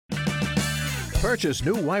Purchase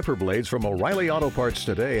new wiper blades from O'Reilly Auto Parts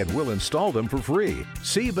today and we'll install them for free.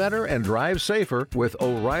 See better and drive safer with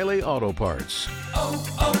O'Reilly Auto Parts.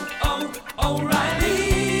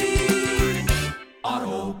 O'Reilly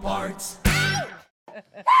Auto Parts.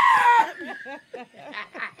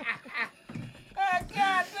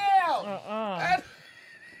 Goddamn!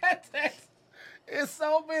 That text is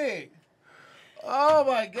so big. Oh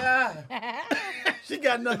my God. She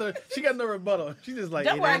got another rebuttal. She just like,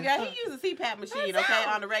 don't worry, girl. He uses a CPAP machine, okay,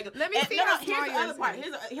 on the regular. Let me see how small here's the other part.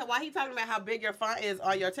 Why he talking about how big your font is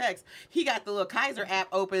on your text. He got the little Kaiser app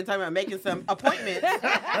open, talking about making some appointments.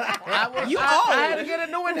 You old. I had to get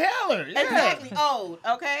a new inhaler. Yeah. Exactly, old,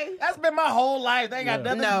 okay? That's been my whole life. They ain't got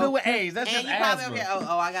nothing to do with AIDS. That's and just you probably asthma. okay.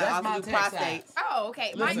 I got That's my also do text prostate. size. Oh,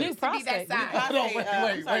 okay. Mine Listen. used to be that size. Hold on, wait. Oh,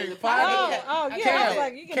 yeah. I was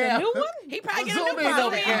like, you get a new one? He probably get a Zoom new in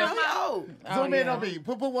over prostate. here. Zoom in yeah. on me.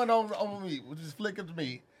 Put one on me. Just flick it to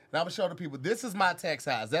me. Now I'm gonna show the people. This is my text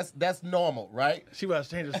size. That's normal, right? she about to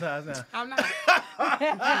change her size now. I'm not. You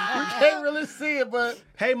can't really see it, but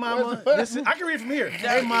Hey, Mama, listen, I can read from here.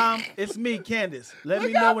 Hey, Mom, it's me, Candace. Let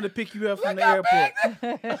me know when to pick you up from the airport.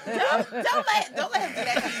 Don't let him do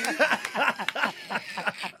that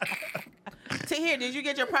to you. Tahir, did you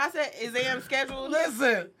get your prostate exam scheduled?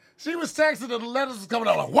 listen. She was texting and the letters was coming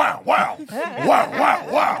out like wow.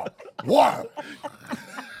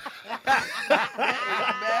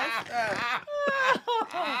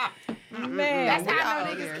 Man. That's how I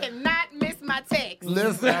know niggas cannot miss my text.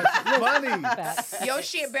 Listen, That's funny. Your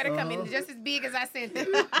shit better come in just as big as I sent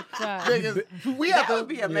it. niggas, we have That to would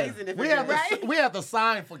be amazing if we it have did. to we have to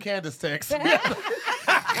sign for Candace text. A ledger?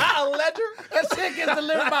 That shit gets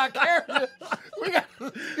delivered by a character. We have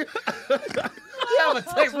a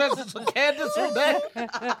text message from Candace from that.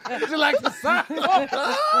 Would you like to sign?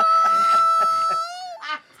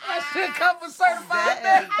 That shit come with certified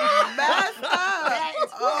mail. Messed up.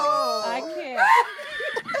 I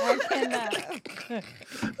cannot.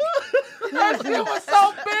 That shit was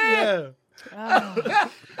so big. Yeah.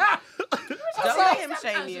 Don't let him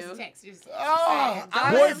shame you. Text just Oh,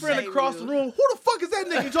 Boyfriend across the room. Who the fuck is that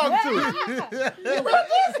nigga you talking to? You read this?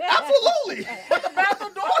 Absolutely. but the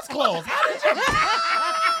bathroom door's closed. How did you?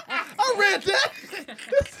 I read that.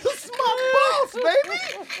 This is my boss, baby.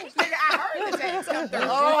 Nigga, I heard the text come through.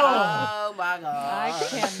 Oh my God. I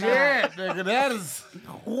cannot. Shit, nigga, that is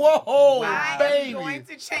whoa, I am baby. going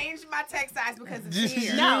to change my text size because of Just-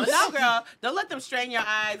 tears. No, girl. Don't let them strain your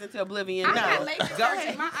eyes into oblivion. I No. got laser Go surgery.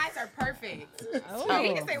 ahead. My eyes are perfect. Oh. So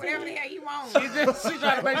he can say whatever the hell he wants. She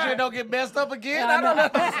trying to make sure it don't get messed up again. I I don't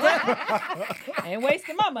know. Ain't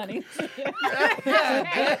wasting my money.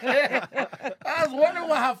 I was wondering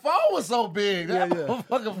why her phone was so big. That Yeah.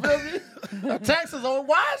 motherfucker, feel me? The text is on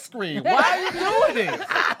widescreen. Why are you doing this?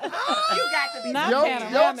 You got to be. Not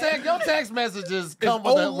Your text messages come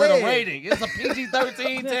with a OLED. rating. It's a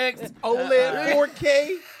PG-13 text. OLED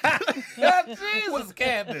 4K. Jesus,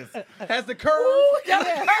 Candace. Has the curve.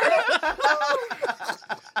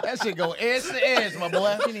 That shit go edge to edge, my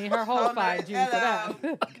boy. She need her whole 5G for that.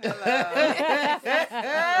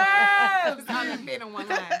 It's on the fit on one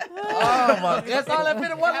line. Oh, my. That's all that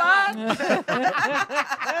fit in one line?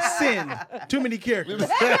 Sin. Too many characters.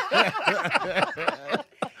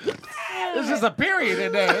 It's just a period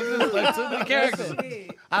in there. It's just like too many characters.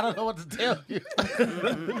 I don't know what to tell you. You're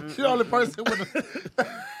the only person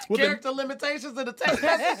with character limitations in the text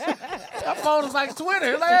message. That phone is like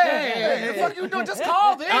Twitter. Like, hey, fuck you doing? Just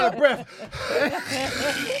call them. Out of breath.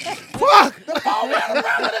 Fuck! The phone ran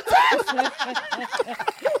around with the text.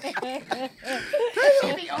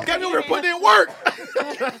 Got me over here putting in work.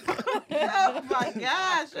 Oh my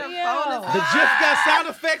gosh, your phone is The GIF got sound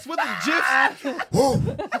effects with the GIFs.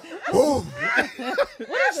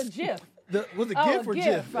 What is a GIF? Was it Oh, GIF or GIF.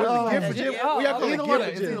 GIF? Was it GIF or GIF? Oh, We have to Either call one. it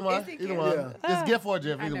It's GIF or either GIF. one. Either one. Yeah. It's GIF or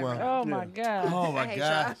GIF. Either one. Oh, my God. Oh my hate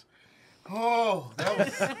gosh. Oh, that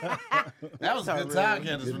was a good time,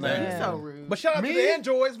 Candace. You're so rude. But shout out to the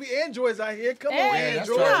Androids. We Androids out here. Come on, Hey,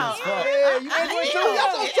 Androids. that's right as fuck. Yeah, you Androids too.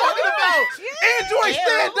 That's what I'm talking about. Android,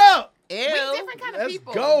 stand up. We different kind of Let's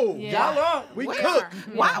people. go. Yeah. Y'all are. We We cook.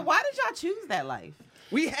 Why did y'all choose that life?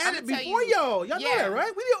 We had I'ma it tell before you. y'all. Y'all know Yeah. that,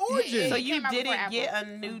 right? We did Origin. So It you came out before didn't Apple. get a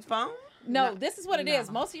new phone? No, this is what it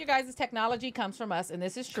is. Most of your guys' technology comes from us, and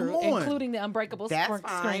this is true, Come on. including the unbreakable That's screen.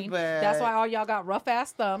 fine, but- That's why all y'all got rough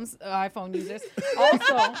ass thumbs, iPhone users.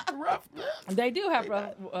 Also, they do have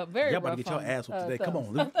very Y'all about rough to get your phone, ass whooped today. Come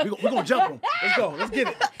thumbs. on. We're going to jump them. Let's go. Let's get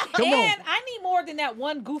it. Come on. And I need more more than that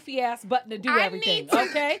one goofy ass button to do I everything. need to-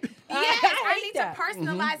 Okay. Yes, I need that. to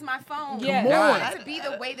personalize my phone. Yes. Come on. I want it to be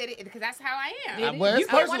the way that it, because that's how I am. It is. Well, it's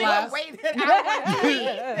I want it personalized. the way that I want it to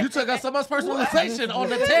be. You took us so much personalization on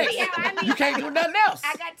the text. Yeah, I need- You can't do nothing else.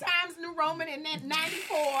 I got Times New Roman and then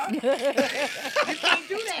 94. You can't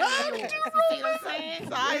do that anymore. You see what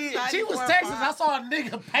I'm saying? She was texting. I saw a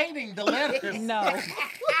nigga painting the letters. No.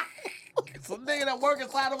 Some nigga that work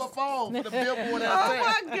inside of a phone for the billboard.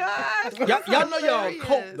 Oh my gosh. Y'all know y'all Hilarious.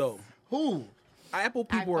 coke though. Who? Apple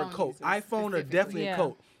people are iPhone coke. users iPhone are specifically. definitely Yeah. a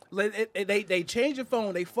coke. Like, they change your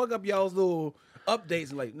phone. They fuck up y'all's little updates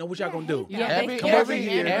and like, know what y'all gonna do? Yeah, Every- they every-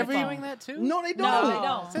 every every- doing that too? No, they don't. No, they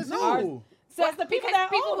don't. Says Ours- no. Says the people Because that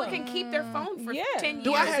people own who them. can keep their phone for Yeah. 10 years.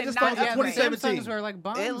 Dude, I had and this not phone for have 2017. Samsungs were like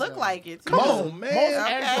bombs. It looked though. like it. Come too. on, man. Most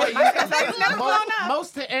Okay. Android blown up.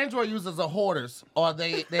 most Android users are hoarders, or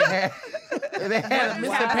they had a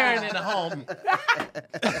missing parent in the home.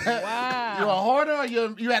 Wow. You're a hoarder, or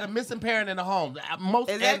you had a missing parent in the home. Most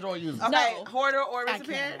Is that- Android users. Okay, No. hoarder or I missing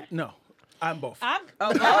parent? can't. No, I'm both. I'm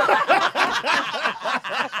Hoarder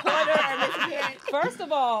or missing parent? First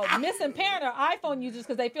of all, missing parent are iPhone users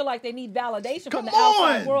because they feel like they need validation Come from the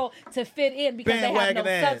outside on. world to fit in because they have no Bandwagon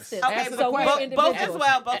ass. substance. Okay, Answer the so we're question. both individuals. as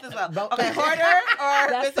well. Both as well. Okay, hoarder or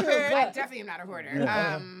That's missing true, parent? I but- definitely am not a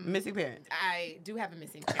hoarder. Missing parent. I do have a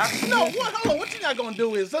missing parent. No, what? Hold on. What you not gonna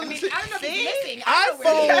do is I mean, I don't know if it's missing. I know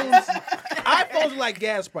where it is. iPhones are like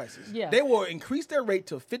gas prices. Yeah. They will increase their rate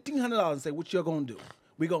to $1,500 and say, what you're going to do?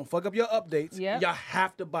 We're going to fuck up your updates. Yep. Y'all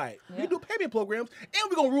have to buy it. We Yep. do payment programs. And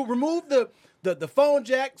we're going to remove the phone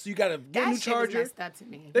jack, so you got to get a That new shit was charger. messed up to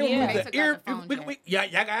me. They Yeah. remove They the took ear. out the phone jack. Yeah,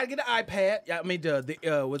 y'all got to get an iPad. Yeah, I mean, what's it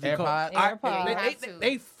called? AirPods. AirPods. You have to.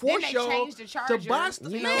 They force Then they y'all changed the to charger. buy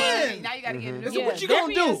stuff. You know, Man. now you got to get a new So Yeah, what you they're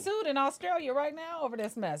gonna being do? sued in Australia right now over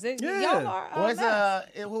this mess. Yeah. Y'all are a Where's mess.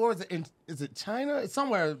 where was it? Is it China? It's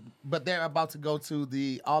somewhere, but they're about to go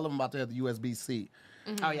to all of them about to have the USB-C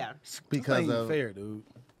Oh yeah. because Ain't of. fair, dude.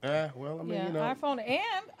 Well, I mean, Yeah, you know.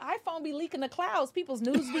 iPhone be leaking the clouds. People's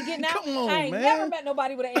news be getting out. Come on, I ain't man. never met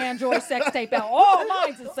nobody with an Android sex tape out. All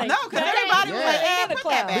mine's is safe. No, because everybody was Yeah. like, In the put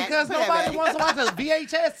that cloud. back. Because put that nobody back. wants to watch a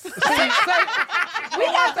VHS. We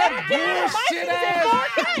got better cameras. My Bullshit shit's in ass.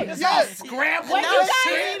 4K. Y'all scramble When No, you this it's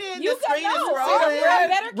guys- shit. screen. You The screen can is know. rolling. We have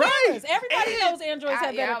better Right. cameras. Everybody knows Androids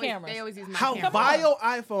have better cameras. They always use my How camera. vile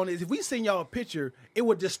iPhone is. If we send y'all a picture, it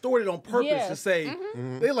would distort it on purpose Yes. to say,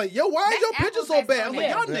 they're like, yo, why is That's your picture Apple's so best bad? I'm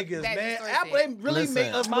like, friend. y'all Yeah. niggas, That man. distorts Apple, it. they really Listen.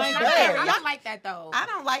 make us look Mine I bad. don't like that though. I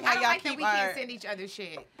don't like I how don't y'all like that keep we our. can't send each other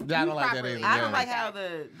shit. I don't like that properly. either. I Yeah. don't like how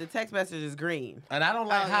the text message is green. And I don't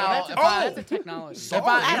like yeah, how that's if a- I That's a technology. if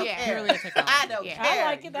I I don't Yeah. care. Purely a technology. I don't Yeah. care. I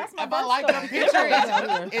like it. That's my if I birth like your story. picture,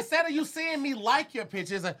 Yeah. instead of you seeing me like your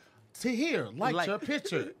picture, it's like, to here, like your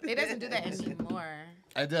picture. It doesn't do that anymore.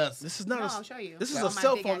 It does. This is not No, a, I'll show you. This is Well, a my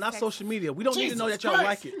cell big phone, ass not text. social media. We don't need to know that Jesus y'all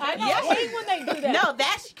Christ. like it. I know. I hate when they do that. No,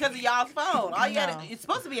 that's because of y'all's phone. All you No. gotta, it's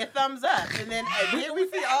supposed to be a thumbs up, and then here we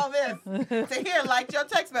see all this. To hear like your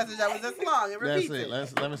text message that was this long and That's repeats it. it.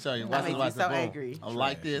 Let me show you. That Watch makes this. me Watch so this. Boom. angry. I'm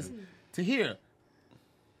like this. To here.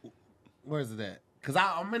 Where is it at? Because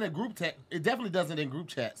I'm in a group chat. It definitely does it in group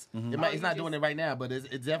chats. It's not doing it right now, but it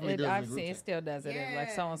definitely does it I've in group seen it chats. still does it. It's like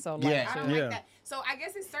Yeah. so and so Yeah. likes I it. don't Yeah. like that. So I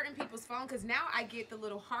guess it's certain people's phone because now I get the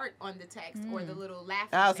little heart on the text or the little laughing.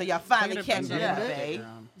 Oh, so thing. y'all finally It depends catching on up, what update babe. you're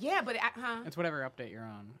on. Yeah, but It's whatever update you're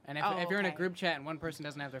on. And if, Oh, if you're in a okay. group chat and one person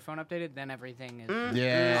doesn't have their phone updated, then everything is. Always.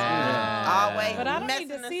 But I don't need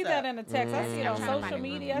messing to see us that up. in the text. I see it on I'm trying to social find it.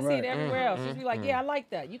 media. I see Right. it everywhere else. Just be like, yeah, I like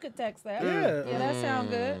that. You could text that. Yeah. Yeah, that sound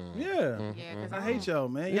good. Yeah. Yeah, because I hate y'all,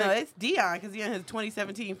 man. No, Yeah. it's Dion because he on his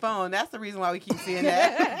 2017 phone. That's the reason why we keep seeing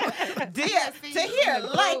that. Dion, to hear,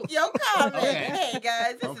 like your comment. Okay. Hey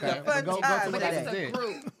guys, this Okay. is a fun Go to time. what But I it's just a did.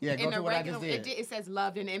 group. Yeah, go in to a what I regular, just did. it says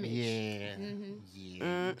loved an image. Yeah. Mm-hmm.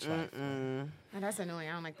 Yeah. And that's annoying.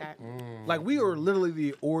 I don't like that. Like, we are literally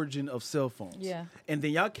the origin of cell phones. Yeah. And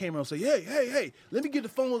then y'all came around and say, hey, let me get the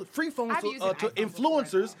phone, free phones I've to, used an to iPhone before,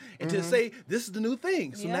 influencers and to say, this is the new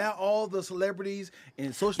thing. So Yeah. now all the celebrities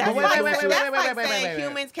and social That's media like, influencers. that's like wait, saying wait.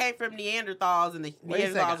 humans came from Neanderthals and the Wait a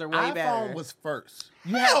Neanderthals second. are way iPhone better. was first.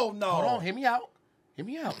 Hell no. Hold on, hear me out. Hear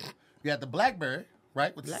me out. You had the BlackBerry,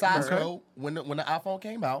 right, with the side scroll when the iPhone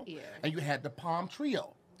came out, Yeah. and you had the Palm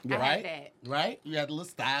Trio. I Right, had that. right. You had the little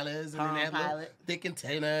stylus and Palm then that little Pilot. thick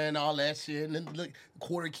antenna and all that shit, and then the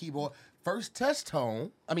quarter keyboard. First touch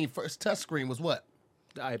screen was what?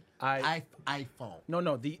 iPhone.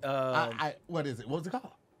 No, the What is it? What was it called?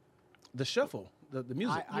 the shuffle, the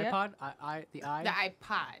music. iPod, the i. The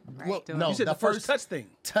iPod, right? Well, Still- no, You said the first touch thing.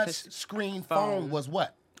 touch screen phone was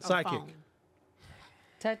what? Sidekick. phone.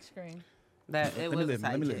 Touch screen. That it was a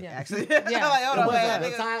let me sidekick, look. actually. Yeah. Like, hold on, wait, I The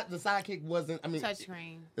think the sidekick wasn't. I mean,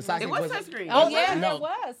 Touchscreen. the sidekick it was wasn't. touchscreen. Oh It yeah, was. No. there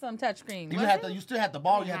was some touchscreen. You still had the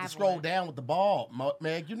ball. You had to have scroll one. down with the ball,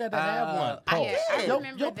 Meg. You never had one. I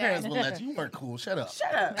remember Your that. parents will let you. You weren't cool. Shut up.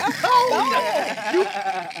 Shut up.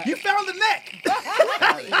 You found the neck.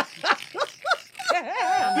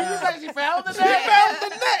 Did you say she found the neck? She found the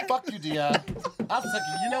neck. Fuck you, Dion. I'm sick of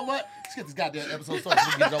you. You know what? Let's get this goddamn episode started so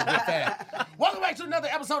we get it over with fast. Welcome back to another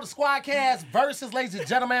episode of SquADD versus, ladies and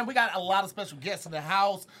gentlemen. We got a lot of special guests in the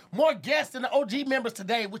house. More guests than the OG members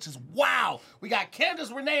today, which is wow. We got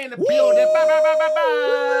Candace Renee in the building. Ba, ba, ba, ba,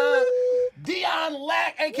 ba. Dion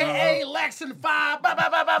Lack, a.k.a. Laxon 5. Ba, ba,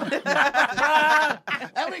 ba, ba, ba.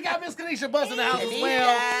 And we got Miss Kanisha Buzz in the house as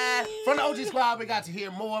well. From the OG Squad, we got to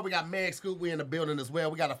hear more. We got Meg Scoop. We in the building as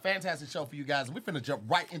well. We got a fantastic show for you guys. And we're finna jump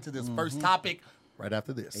right into this first topic right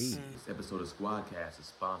after this. This episode of SquADD is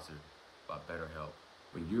sponsored by BetterHelp.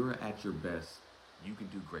 When you're at your best, you can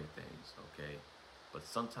do great things, okay? But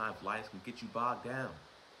sometimes life can get you bogged down,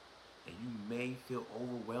 and you may feel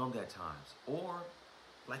overwhelmed at times, or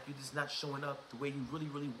like you're just not showing up the way you really,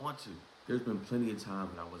 really want to. There's been plenty of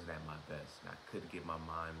times when I wasn't at my best, and I couldn't get my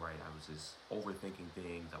mind right. I was just overthinking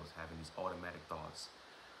things. I was having these automatic thoughts.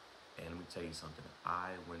 And let me tell you something.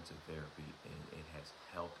 I went to therapy, and it has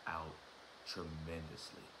helped out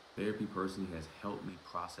tremendously. Therapy personally has helped me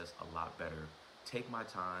process a lot better, take my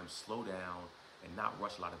time, slow down, and not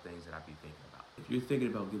rush a lot of things that I be thinking about. If you're thinking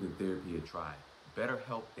about giving therapy a try,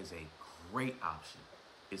 BetterHelp is a great option.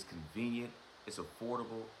 It's convenient, it's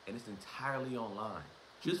affordable, and it's entirely online.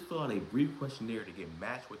 Just fill out a brief questionnaire to get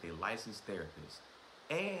matched with a licensed therapist.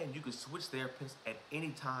 And you can switch therapists at any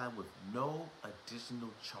time with no additional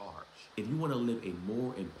charge. If you want to live a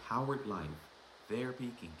more empowered life,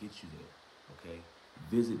 therapy can get you there. Okay,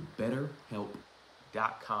 visit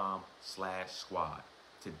betterhelp.com/squad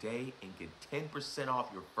today and get 10% off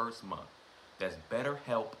your first month. That's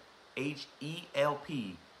BetterHelp,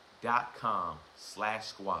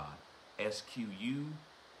 HELP.com/squad,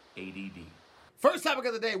 SQUADD. First topic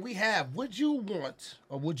of the day we have, would you want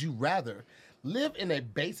or would you rather live in a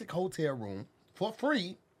basic hotel room for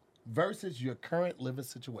free versus your current living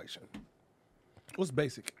situation? What's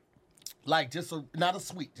basic? Like not a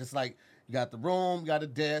suite, just like you got the room, you got a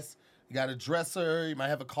desk, you got a dresser, you might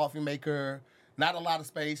have a coffee maker, not a lot of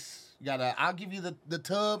space. I'll give you the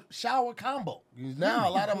tub shower combo. Now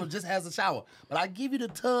a lot of them just has a shower, but I'll give you the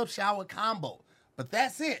tub shower combo. But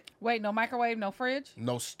that's it. Wait, no microwave, no fridge?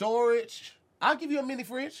 No storage. I'll give you a mini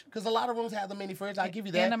fridge because a lot of rooms have the mini fridge. I'll give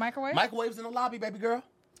you that. And a microwave? Microwave's in the lobby, baby girl.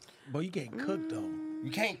 But you can't cook though. You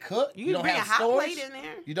can't cook. You can don't bring have a hot storage. plate in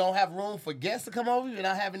there. You don't have room for guests to come over. You're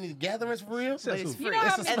not having any gatherings for real. But it's You free. know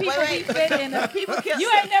how many people wait. we fit in a People kill.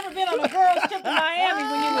 You ain't never been on a girls trip to Miami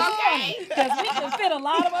when you was young. Because we can fit a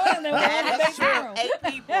lot of us in there. That's true. 8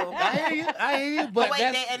 people. I hear you. But But wait,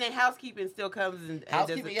 that's and then housekeeping still comes and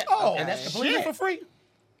housekeeping. does it. Oh, Okay. and that's completely for free.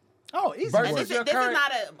 Oh, easy. Versus And your this is current-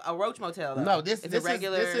 not a Roach Motel though. No, this it's a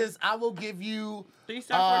regular. is. I will give you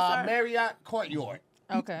 3-star, 4-star. Marriott Courtyard.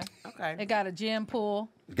 Okay. Okay. It got a gym, pool.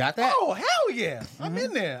 Got that? Oh, hell yeah. I'm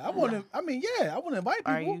in there. I want to invite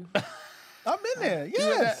people. Are you? I'm in there.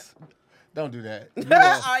 Yes. Don't do that. Are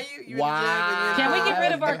you? You in the gym Wow. and Can we you're- get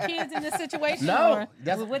rid of our kids in this situation? No, Or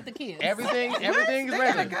that's- we're with the kids? Everything is They gotta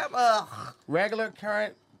regular. come. Ugh. Regular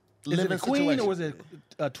current Is it living a queen situation. or is it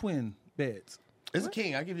twin beds? It's a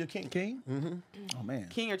king. I'll give you a king. King? Mm-hmm. Oh, man.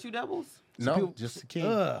 King or 2 doubles? No, people- just a king.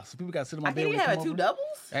 So people got to sit in my I bed think when you they have come a 2 over?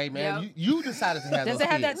 doubles. Hey man, Yeah. you decided to have Does those it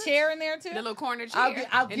have that kids. chair in there too? The little corner chair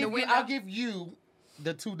I'll in the give you. window. I'll give you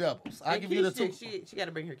the 2 doubles. I'll give you the 2. She got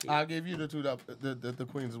to bring her kid. I'll give you the 2 doubles. The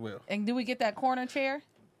queens as well. And do we get that corner chair?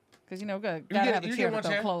 Because, we gotta You have a get chair to one thou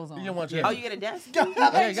chair. clothes on. You get one chair. Oh, you get a desk? Yeah, you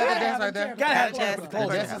got the desk right there. Gotta have a chair Desk. for the The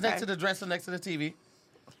clothes. desk is Okay. next to the dresser, next to the TV.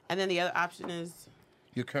 And then the other option is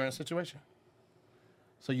Your current situation.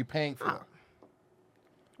 So you're paying for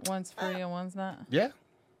it. One's free and one's not. Yeah.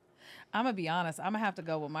 I'm gonna be honest. I'm gonna have to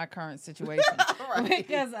go with my current situation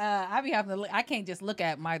because I be having to. I can't just look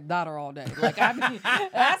at my daughter all day. Like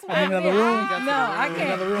that's what In another room? No, I Another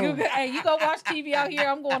can't. room. Hey, you go watch TV out here.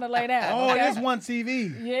 I'm going to lay down. Oh, okay? there's one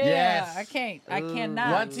TV. Yeah, Yes. I can't. I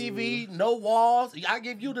cannot. One TV, no walls. I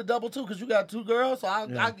give you the double too because you got 2 girls. So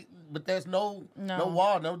Yeah. but there's no No.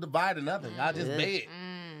 wall, no divider, nothing. I just bed.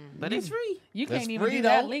 but it's free. You That's can't even free, do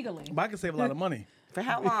that though. legally. But I can save a lot of money. For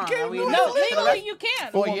how long? can't Are we do in it. No, the- for the legally rest- you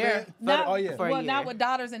can't. For a year. Not, Oh, yeah. For a well, not year. with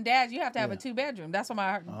daughters and dads. You have to have Yeah. a 2-bedroom. That's why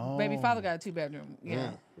my baby father got a 2-bedroom.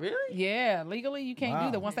 Yeah. Really? Yeah, legally you can't Wow.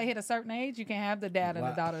 do that. Once they hit a certain age, you can't have the dad and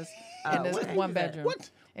the Wow. daughters in this what age one is that? bedroom. What?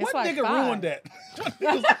 It's What like nigga 5. ruined that? he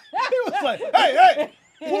was like, hey,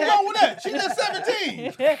 What's wrong with that? She just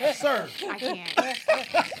 17. Sir, I can't.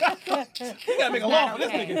 you gotta make a law for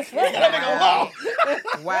this nigga. You gotta make a law.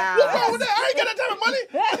 Wow. What's wrong with that? I ain't got that type of money.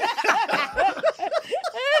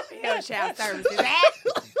 Hell, child services. That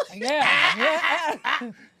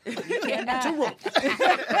Yeah. $2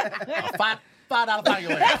 $5 fine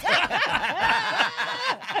your ass.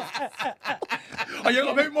 Are you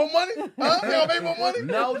gonna make more money? Huh? You gonna make more money?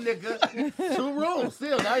 No, nigga. 2 rooms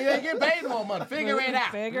still. Now you ain't getting paid no more money. Figure it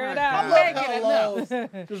out. Figure it out. I Make love it how enough.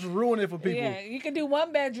 laws just ruin it for people. Yeah, you can do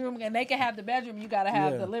 1 bedroom and they can have the bedroom. You gotta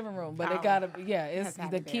have the living room, but it gotta it's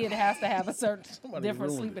That's the kid has to have a certain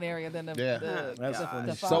different ruined sleeping area than the Yeah. That's funny.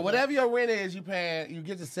 the So father. whatever your rent is, you pay. You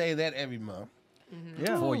get to save that every month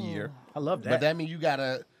Yeah. for a year. I love that. But that means you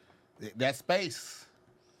gotta that space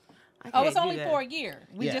Oh, it's only for a year.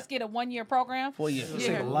 We Yeah. just get a 1-year program. for a year. You'll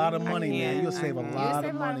save a lot of money, man. You'll save a lot save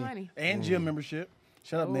of a lot of money. And gym membership.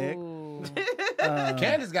 Shut up, Meg. Ooh.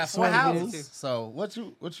 Candace got 4 Swing houses. rules. So what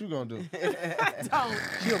you gonna do? don't.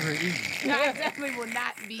 She over here eating. No, I definitely will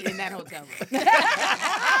not be in that hotel room.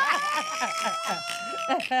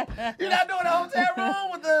 You're not doing the hotel room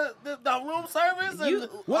with the room service? And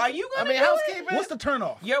Are you I gonna mean, do housekeeping? What's the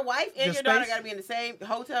turnoff? Your wife and The your daughter space? got to be in the same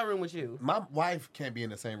hotel room with you. My wife can't be in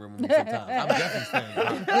the same room with me sometimes. I'm definitely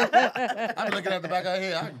staying. I'm looking at the back of her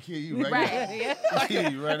head. I can kill you right, now. Yeah. I can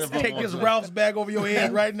kill you right now. Take this Ralph's bag over your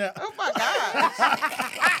head right now. Oh my God.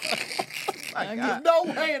 There's no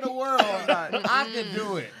way in the world I could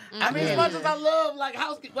do it. I mean, as much as I love like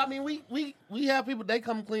housekeeping, I mean, we have people, they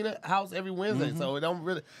come clean the house every Wednesday, so it don't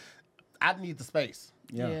really. I need the space.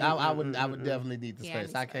 Yeah. I would definitely need the Yeah, I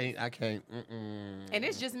space. need I can't. And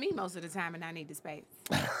it's just me most of the time, and I need the space.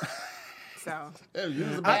 So. Yeah, you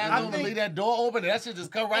use the bathroom and leave that door open, and that shit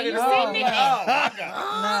just come right in the you room. see Like, me? oh my God!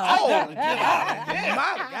 Oh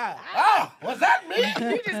my God! Oh, was that me?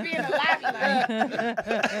 You just be in the lobby like,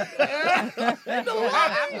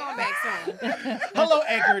 I'm going back soon. Hello,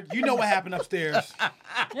 Eckerd. You know what happened upstairs.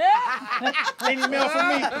 Any mail from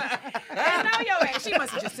me? I know your ass. She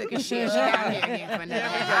must have just took a shit. She down here again for It's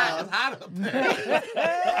another. hot up there.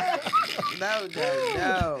 No.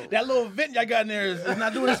 That little vent y'all got in there is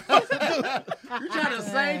not doing what it's supposed to do. You trying to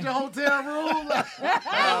sage your hotel room?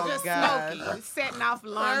 I'm just smoky, setting off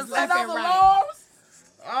alarms Set left off and right. alarms?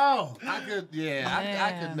 Oh, I could. Yeah,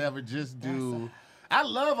 I could never just do. I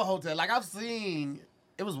love a hotel. Like I've seen.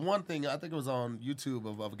 It was one thing. I think it was on YouTube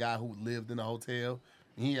of a guy who lived in a hotel.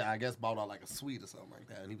 He, I guess, bought out like a suite or something like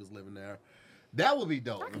that, and he was living there. That would be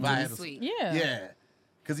dope. If I had a Sweet. Yeah. Yeah.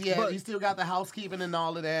 Because he still got the housekeeping and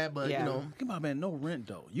all of that, but Yeah. you know. Think about, man, no rent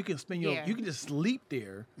though. You can spend your, Yeah. you can just sleep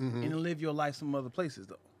there and then live your life some other places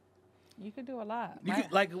though. You could do a lot. You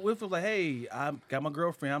could, like, if it was like, hey, I got my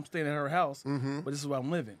girlfriend, I'm staying at her house, but this is where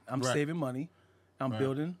I'm living. I'm Right. saving money, I'm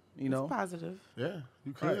building, you know. Positive. Yeah,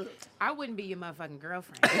 you could. I wouldn't be your motherfucking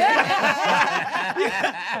girlfriend.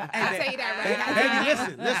 I'll tell you that right now. Baby,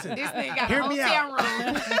 listen. This nigga got Hear a me hotel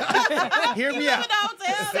room, Hear me out.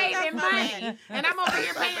 saving money, and I'm over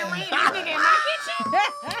here paying rent. This nigga in my kitchen.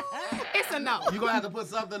 It's a no. You're gonna have to put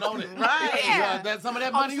something on it. Right. Yeah. Some of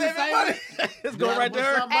that money you saving. It's going right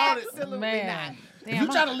there. Absolutely Man. If you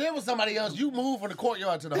try to live with somebody else, you move from the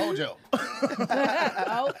courtyard to the hojo.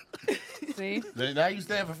 Oh, see? Now you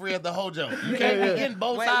stand for free at the hojo. You can't be getting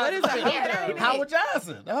both Wait, sides. what is of the the hojo? Howard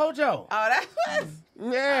Johnson, the hojo. Oh, that's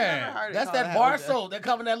Yeah, heard it that's called that that bar hojo. soap that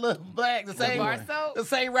come in that little bag. The same bar soap? The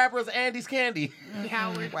same rapper as Andy's Candy.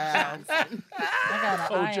 Howard wow. Johnson. I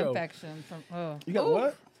got an eye Hojo. infection from, You got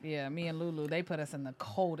what? yeah, me and Lulu, they put us in the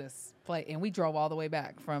coldest place. And we drove all the way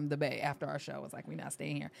back from the Bay after our show. It was like, we're not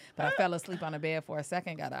staying here. But I fell asleep on the bed for a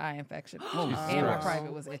second, got an eye infection. And my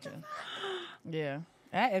private was itching. Yeah.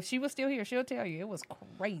 If she was still here, she'll tell you. It was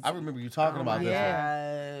crazy. I remember you talking about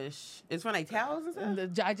yeah. Gosh. It's from like towels and stuff?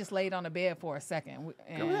 And I just laid on the bed for a second. Girl,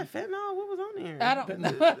 And that fentanyl? What was on there? I don't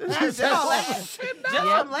know. Just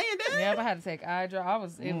from laying down? Yeah, but I had to take eye drop.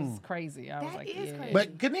 It was crazy. I was That like, is yeah. crazy.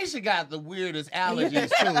 But Kanisha got the weirdest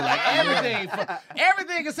allergies too. Like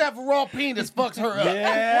everything except for raw penis fucks her up.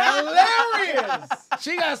 Hilarious.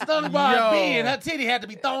 She got stung by Yo. a bee and her titty had to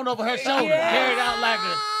be thrown over her shoulder, carried out like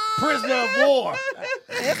a prisoner of war.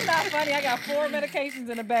 It's not funny. I got 4 medications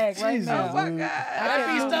in the bag right now. Oh, my God. That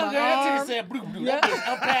bee move stung my her, her arm. titty said, bloop, bloop. That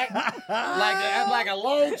bitch unpacked like a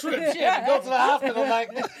long trip. She had to go to the hospital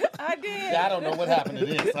like, I did. yeah, I don't know what happened to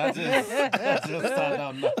this. I just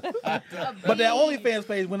don't know. But that OnlyFans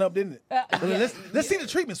page went up, didn't it? Let's see the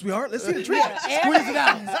treatment, sweetheart. Let's see the treatment. Squeeze it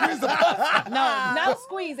out. Squeeze the puff. No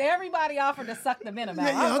squeeze. Everybody offered to suck the venom out.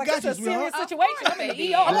 Yeah, I was I like, got it's you, a serious sweetheart. situation. I'm in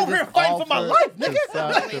the ER. I'm over here fighting for my life, nigga.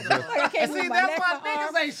 Suck the I can't And see, move my that's neck, why my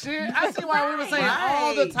arm. niggas ain't shit. I see why we were saying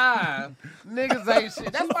all the time, niggas ain't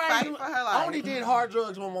shit. That's why Fight for her life. I only did hard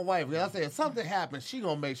drugs with my wife. I said, if something happens, she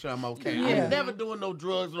gonna make sure I'm okay. Yeah. I'm never doing no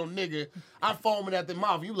drugs with no nigga. I'm foaming at the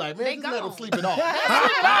mouth. You like, man, They just let him gone. sleep it off.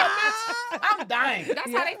 Bitch, I'm dying.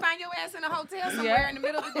 That's how they find your ass in a hotel somewhere in the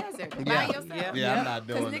middle of the desert by yourself. Yeah, I'm not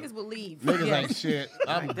Because doing it. niggas will leave. Niggas ain't shit.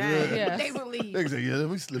 I'm good. Yeah. They will leave. Niggas say, yeah, let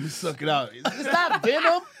me suck it out. It's not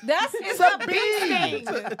venom. That's It's a bee.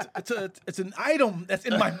 It's an item that's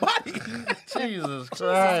in my body. Jesus Christ.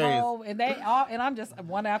 Oh, and they all, and I'm just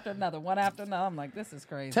one after another. I'm like, this is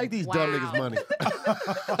crazy. Take these dumb Wow. niggas' money.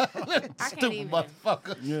 I can't Stupid even.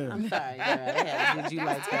 motherfucker. Yeah. I'm sorry. Yeah, did you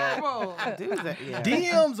like that? Terrible. Dudes are, yeah.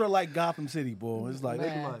 DMs are like Gotham City, boy. It's like, they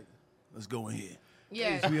be Man. like, let's go in here.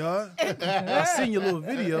 Yeah. Sweetheart, I seen your little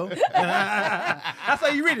video. That's how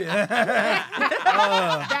you read it.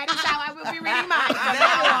 That is how I will be reading mine.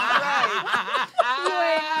 You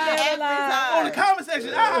ain't never lied. On the comment section,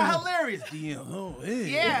 hilarious. DM. Oh, hey.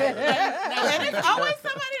 Yeah. And it's always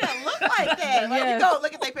somebody that look like that. Like, Yes. you go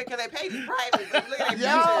look at their picture, they page is private. So you look at their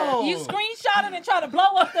Yo. You screenshot it and try to blow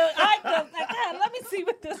up the icon. Like, God, let me see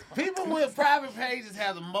what this. People with private pages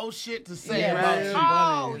have the most shit to say Yeah. about you.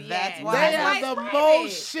 Oh, yeah. That's why. They That's have it's the private.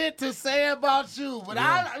 most shit to say about you. But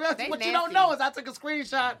They what you nasty. don't know is I took a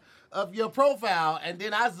screenshot of your profile and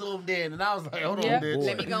then I zoomed in and I was like, hold Yeah. on, bitch.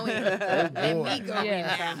 Let me go in. Let me go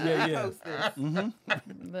Yeah. in. Yeah. Post this.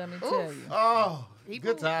 Let me tell you. Oh, People-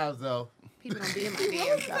 good times though. People don't be in my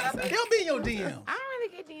DMs. He'll be in your DM. I don't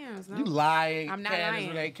really get DMs. No. You lying. I'm not Candace lying.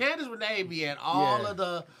 Renee. Candace Renee be at all Yeah. of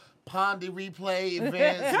the Pondy replay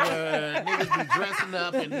events where niggas be dressing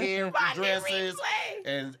up in hair dresses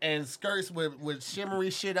and skirts with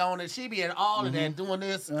shimmery shit on it. She be in all of that doing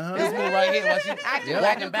this. This move right here while she I do. I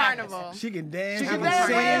walking do back. carnival. She can dance. She She can can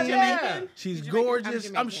dance. sing. Yeah. She's Jamaican. gorgeous.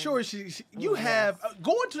 I'm I'm Jamaican. sure you have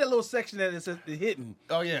go into that little section that it says the hidden.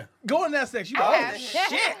 Oh yeah. Go in that section. You I go, oh have.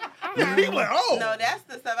 shit. People like, oh. No, that's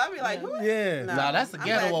the stuff. I be like, who? Yeah. No. Nah, that's the I'm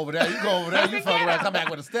ghetto like- over there. You go over there, you fuck around, come back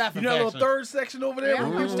with a staph You know that little infection. third section over there? Yeah,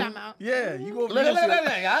 what you talking about? Yeah, you go over Look, there. look, look,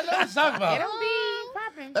 look. I know what you're talking It about. don't be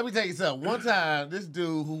popping. Let me tell you something. One time, this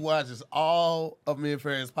dude who watches all of me and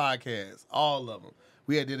Ferris podcasts, all of them,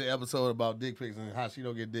 we had did an episode about dick pics and how she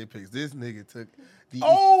don't get dick pics. This nigga took the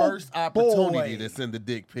first opportunity boy. to send a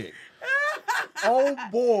dick pic. Oh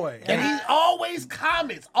boy. And he always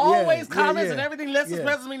comments, yeah, comments, and yeah. everything lets Yeah.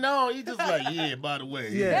 lets me know. He just like, yeah, by the way.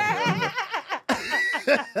 Yeah.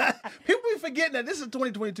 People be forgetting that this is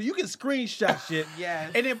 2022. You can screenshot shit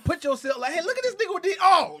Yes. and then put yourself like, hey, look at this nigga with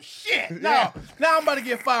oh shit. No. Yeah. Now I'm about to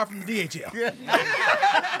get fired from the DHL.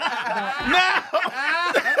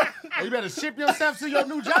 You better ship yourself to your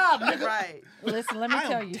new job, nigga. Right. Listen, let me I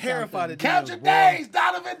tell am you terrified something. of Count your DMs, boy. days,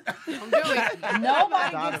 Donovan.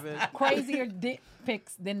 Nobody gets crazier dick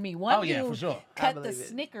pics than me. One Oh, yeah, dude for sure. cut the believe it.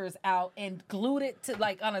 Snickers out and glued it to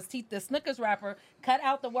like on his teeth. The Snickers wrapper cut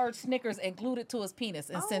out the word Snickers and glued it to his penis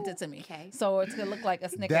and sent it to me. okay. So it's gonna look like a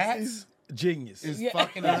Snickers. That's Genius. is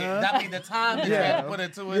fucking. I mean, the time that you had to put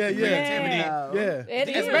into it, Yeah, the yeah. creativity. Yeah. It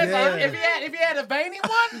is. Especially Yeah. if you had a veiny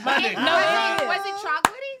one, my nigga. No, it is. Was it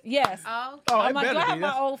chocolatey? Yes. Oh. Oh, I'm it like, better I have be. my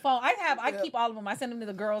That's- old phone. I keep all of them. I send them to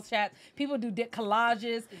the girls' chat. People do dick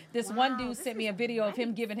collages. This one dude sent me a video of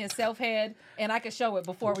him giving his self head, and I could show it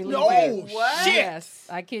before we leave. No, here. What? shit. Yes,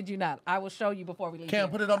 I kid you not. I will show you before we leave. Cam, here.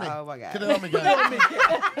 put it on me. Oh, my God. Put it on me, guys.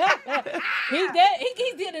 He did.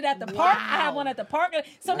 He did it at the park. I have one at the park.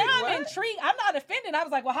 So now I'm intrigued. I'm not offended. I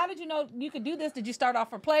was like, well, how did you know you could do this? Did you start off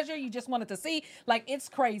for pleasure? You just wanted to see? Like, it's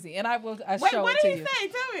crazy. And I will Wait, show what it to did he you. say?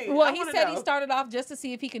 Tell me. Well, I he wanna said know. he started off just to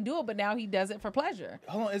see if he can do it, but now he does it for pleasure.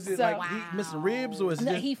 Hold on, is it So- like he missing ribs or is it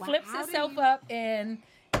No, just he flips how do himself you- up and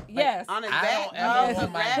yes. On his I back. don't ever Oh,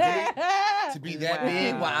 want my grab it. to be that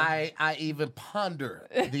big where I even ponder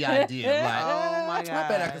the idea. Like, Oh, my I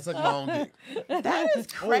bet I God. can suck my own dick. That is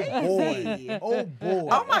crazy. oh boy.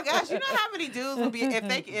 Oh my gosh! You know how many dudes would be if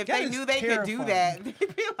they That is knew they could do that? They'd be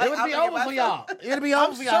like, It would I'm be gonna over get for y'all. myself- It'll be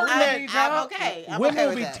over for y'all. certain We that- need I'm y'all. okay. I'm Women okay will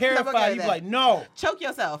with be that. I'm terrified. okay You'd with be like, that. no, Choke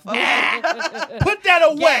yourself. Okay. put that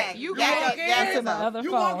away. Gag. You Gag walk it. in, Gag to my yourself. other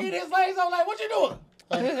You phone. walk in his legs, I'm like, what you doing?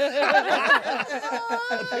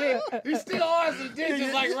 He still ours and dick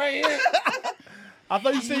is like right here. I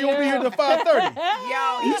thought you said you won't be here till 5:30.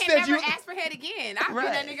 Yo, You you said can never you- ask for head again. I Right.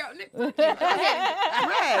 right. that nigga. Go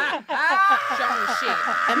ahead. Right. Show him shit.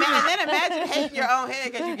 And then imagine hating your own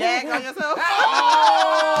head because you gag on yourself.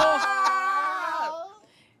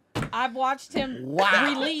 I've watched him Wow.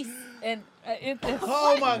 release and it's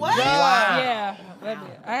Oh my What? God. yeah.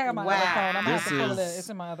 I have my other Wow. phone. I'm gonna have to This pull it. is- It's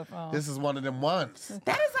in my other phone. This is one of them ones.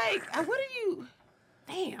 That is like, what are you?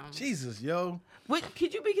 Damn. Jesus, yo.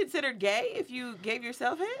 Could you be considered gay if you gave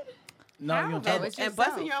yourself head? No, you don't tell It's And just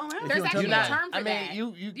busting so. your own mouth? There's actually You're a not- term for I mean, that.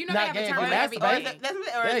 you You know not they have a gay term if for you everything.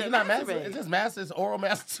 masturbate. Or Yeah, is you're it not masturbate? It's just master. It's oral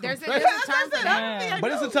masturbation. There's a term for that. Yeah.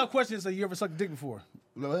 But it's a tough question. So you ever sucked a dick before?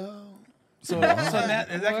 Well, So that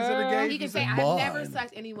is that considered gay? He can say, I've never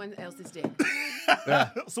sucked anyone else's dick.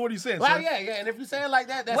 So what are you saying? well, sir? yeah. And if you say it like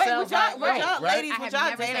that, that Wait, sounds would y'all, like would y'all right? ladies, I would have y'all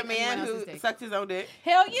never date a sucked anyone man else's who dick. sucked his own dick?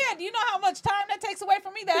 Hell yeah. Do you know how much time that takes away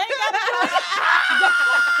from me? That I ain't got to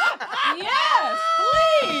do it. Yes,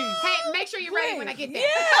 please. Hey, make sure you're ready when I get there.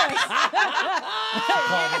 Yes.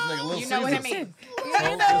 Call this nigga Little You know what I Caesar. mean.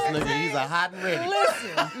 Told this nigga he's a hot and ready.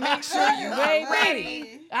 Listen, Make sure you baby. are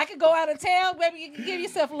ready. I could go out of town, baby. You can give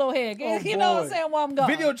yourself a little head. Oh, You know what I'm boy. saying? While I'm gone.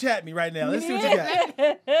 Video chat me right now. Let's see what you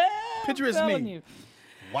got. Picture is Telling me. you.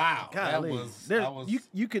 Wow, Golly. that was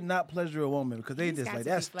You could not pleasure a woman because they He's just got like to be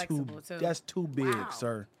that's flexible, too. that's too big, Wow.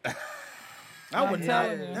 sir. I would not.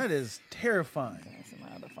 telling you. That is terrifying.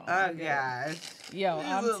 Oh, gosh. Yo,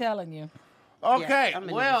 I'm telling you. okay. Yeah, I'm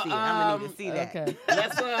gonna well, need to see that. Okay.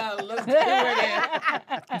 let's get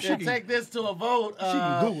ready and take this to a vote. She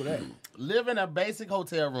can Google that. Live in a basic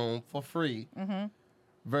hotel room for free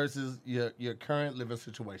versus your current living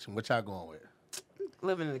situation. What y'all going with?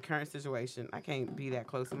 Living in the current situation, I can't be that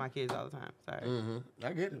close to my kids all the time. Sorry.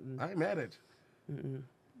 I get it. I ain't mad at you.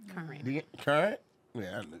 Current. Current?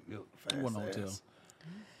 Yeah, I knew you fast You want a hotel? ass.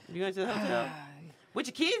 You going to the hotel? With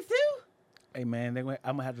your kids, too? Hey man, I'm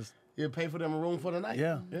gonna have to. You pay for them a room for the night.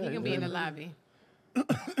 Yeah. You can be in the lobby.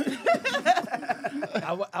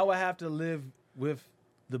 I would have to live with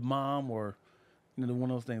the mom or one of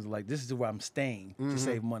those things like this is where I'm staying to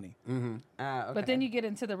save money. Okay. But then you get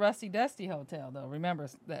into the rusty dusty hotel though. Remember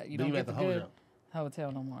that you Then don't you get at the the good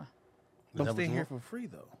hotel no more. I'm that staying what here you for free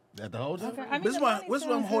though. At the hotel? Okay. I mean, This is the why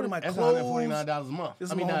money I'm holding my That's clothes. $149 a month. This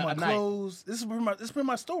is I where mean, I'm a holding my night. clothes. This is where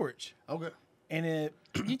my storage. Okay. And it,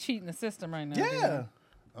 You cheating the system right now. yeah,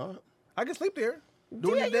 All right. I can sleep there.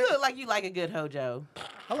 Yeah, you look like you like a good hojo.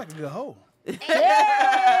 I like a good hoe.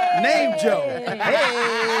 Hey! Name Joe.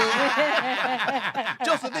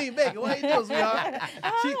 Josephine Baker. What you doing, sweetheart?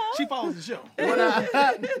 She follows the show.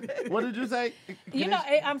 What did you say? You know,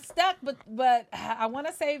 I'm stuck, but I want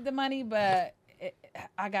to save the money, but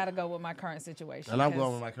I got to go with my current situation. And I'm 'cause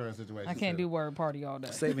going with my current situation. I can't too. do word party all day.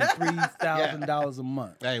 Saving $3,000 a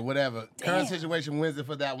month. Hey, whatever. Current situation wins it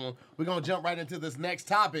for that one. We're going to jump right into this next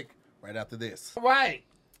topic right after this. All right.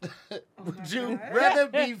 Would you rather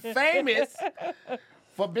be famous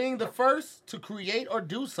for being the first to create or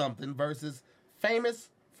do something versus famous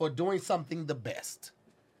for doing something the best?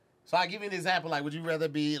 So I'll give you an example. Like, would you rather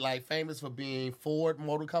be like famous for being Ford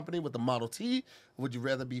Motor Company with the Model T? Or would you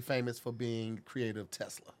rather be famous for being creator of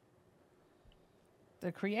Tesla?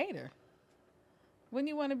 The creator. Wouldn't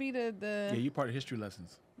you want to be Yeah, the you're part of history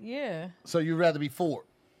lessons. yeah? So you'd rather be Ford.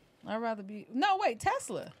 I'd rather be no. Wait,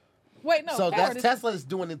 Tesla. Wait, no. So Ford that's is- Tesla is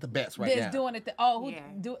doing it the best right now. That's doing it. Who Yeah.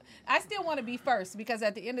 do? I still want to be first because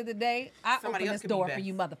at the end of the day, I Somebody open else this could be door for best.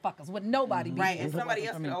 you motherfuckers. Would nobody be Right, best. and somebody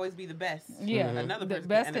else could always be the best. Yeah, Another the person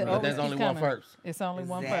best could could end up always there's keep only one coming. first. It's only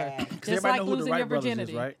one Exactly. first. 'Cause Just everybody like know who the losing Wright your brothers is,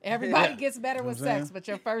 virginity. right? Everybody Yeah. gets better with what I'm sex, saying? but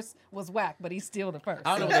your first was whack, but he's still the first.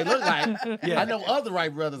 I don't know what they look like. I know other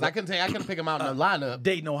Wright brothers. I couldn't tell you. I couldn't pick them out in the lineup.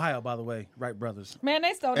 Dayton, Ohio, by the way. Wright brothers. Man,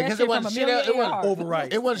 they stole that Because shit it from wasn't shit Amelia else. It wasn't Earhart.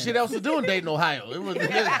 Overright. It wasn't shit else to do in Dayton, Ohio. It was.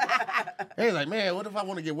 They was like, man, what if I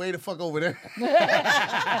want to get way the fuck over there No,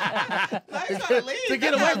 he's trying to leave. to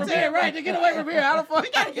get away from here? Right, to get away from here. How the fuck?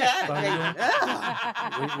 Yeah.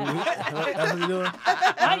 That's what you doing?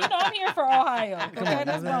 Now, you know I'm here for Ohio. Okay, that's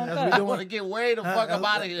that's wrong. what we I doing. want to get way the fuck up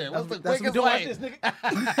out of here. What's the That's what quickest we doing way? like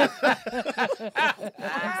this, nigga.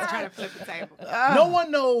 I'm trying to flip the table. No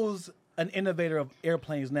one knows an innovator of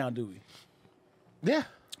airplanes now, do we? Yeah.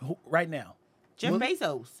 Right now. Jeff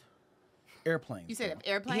Bezos. Airplanes. You said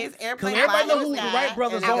airplane? His airplane. everybody know flying who in the sky Wright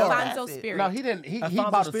brothers and are. Alfonso that's it. Spirit. No, he didn't. He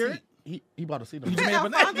Alfonso bought a Spirit? seat. He bought a seat. You made up a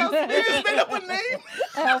name. You just made up a name.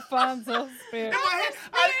 Alfonso Spirit. I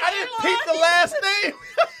didn't peep the last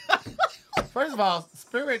name. First of all,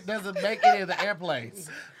 Spirit doesn't make any of the airplanes.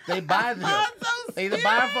 They buy them. They either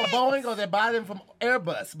buy them from Boeing or they buy them from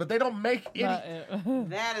Airbus, but they don't make any.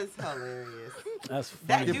 That is hilarious. That's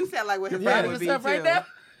That funny. do sound like what his Proud brother of would be yourself too. right now?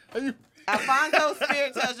 Are you? Alfonso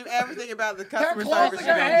Spirit tells you everything about the Her customer closing service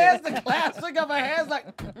her you're hands, gonna the clasping of her hands,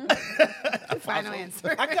 like. Final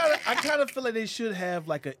answer. I kind of feel like they should have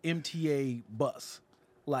like an MTA bus,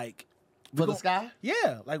 like For the sky?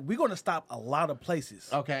 Yeah, like we're gonna stop a lot of places.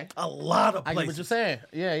 Okay. A lot of I places. get what you're saying.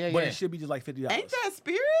 Yeah. But it should be just like $50. get. Ain't that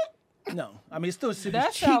Spirit? No, I mean it's still cheap.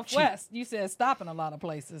 That's cheap, Southwest. You said stopping a lot of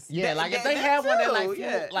places. Yeah, That- like if that- they that have one that too, like flew,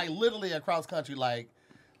 yeah. like literally across country, like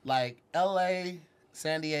LA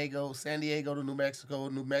San Diego to New Mexico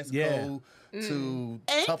to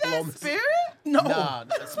Ain't Tupelo. that Spirit? No. Nah,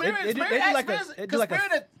 Spirit. They do like a- they do like a-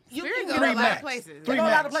 Spirit, you can Spirit go go a a lot lot of of places. places. They go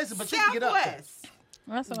a lot of places, but you can get up there. Southwest.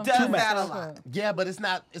 That's what I'm Does saying. that a lot. Yeah, but it's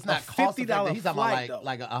not cost $50 effective. He's talking flight, about though.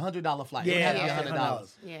 like a $100 flight. Yeah, It would have to be yeah, $100.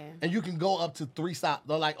 Yeah. And you can go up to 3 stops,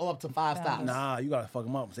 or like up to 5 stops. Nah, you gotta fuck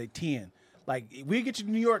them up and say 10. Like we get you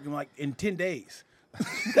to New York in 10 days.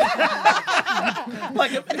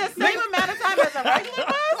 Like The same amount of time as a regular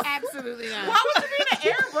bus? Absolutely not. Why would you be in an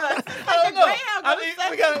Airbus? It's I like don't a know. Greyhound. I mean,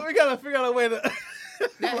 we gotta figure out a way to.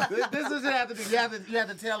 This is what you have to do. You have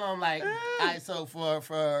to tell them like, all right, so for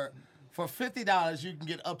 $50 you can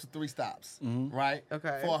get up to 3 stops, right?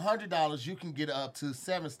 Okay. For $100 you can get up to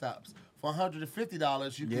 7 stops. For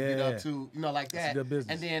 $150 you can get Yeah. up to like that. That's good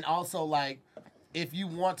business. And then also like, if you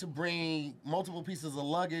want to bring multiple pieces of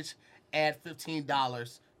luggage, add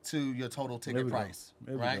 $15 to your total There ticket we go. price,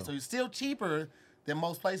 There we right? go. So you're still cheaper than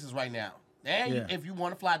most places right now. And Yeah. if you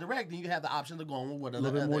want to fly direct, then you have the option to go on with A other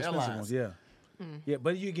little bit more expensive airlines. ones, yeah. Yeah,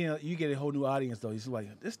 but you get a whole new audience though. You're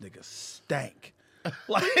like, this nigga stank.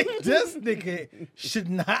 Like this nigga should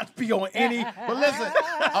not be on any. But listen,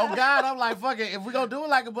 oh God, I'm like, fuck it. If we gonna do it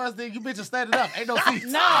like a bus, then you bitches standing up. Ain't no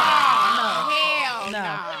seats. Hell no.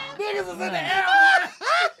 Niggas is in the air.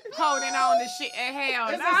 Holding on to shit. Hell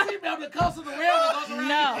It's no. a seatbelt that comes to the rail that goes around.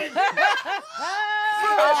 No.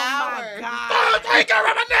 Oh my God. Hey, get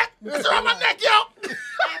around my neck. It's around my neck, yo.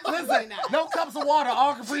 Absolutely not. No cups of water.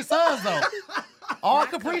 All Capri Suns though. All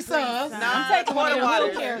Capri Suns. No, I'm taking one of quarter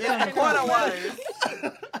them waters. wheelchairs Yeah, coming. quarter waters.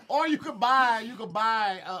 Or you could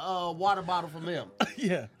buy a water bottle from them,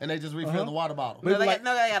 Yeah. and they just refill the water bottle. No, they like-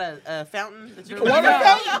 got a fountain that you can Water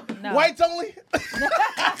fountain? No. Whites only?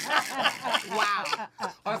 Wow.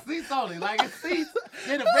 Or seats only. Like it's seats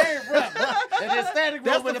in the very front, and then standing room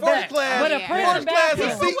That's in the the first back. class. With a Yeah. prison First class bathroom.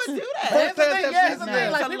 is seats. would do that. Here's the thing, First yeah, class here's the is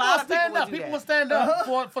thing. Like A people lot will of people stand would up. do People that. will stand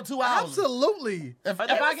up for 2 hours. Absolutely. If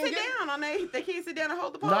But I they can can sit get down on they can't sit down and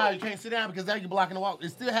hold the pole. no, you can't sit down because then you're blocking the walk. It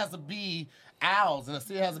still has to be aisles, and it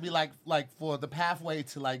still has to be like for the pathway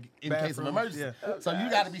to like in case of Bathrooms, emergency. So you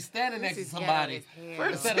got to be standing next to This is somebody. ghetto as hell.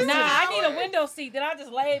 Instead of Nah, I sitting. need a window seat that I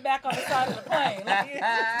just laid back on the side of the plane. Like, What if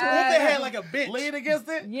they had like a bench? Lean against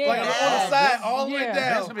it. yeah. Like on the side, all the way Yeah. down.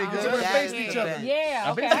 That should be good. So we're That facing would each be other. good. Yeah,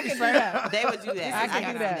 I okay, bet I you can do straight that. They would do that. I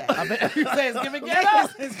can do that. I bet you say it's giving ghetto.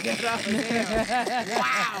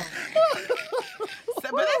 Wow.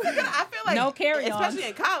 But that's a good, I feel like No carry-ons. especially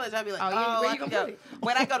in college, I'd be like, Oh, yeah, oh, where I you can gonna go. put it?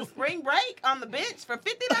 When I go to spring break on the bench for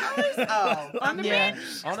 $50, on the Yeah. bench.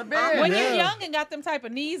 On the bed. When yeah. you're young and got them type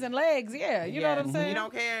of knees and legs, yeah, you know what I'm saying? You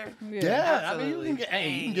don't care. Yeah, I mean, you can get,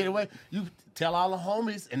 you can get away. You tell all the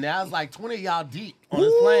homies, and now it's like 20 of y'all deep on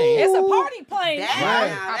this plane. It's a party plane. That-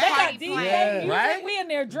 Right. Right. They got Party DJ plane. music. Right? We in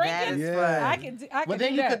there That drinking. is Yeah. fun. I can But do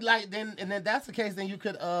then you that. could like then, and then that's the case. Then you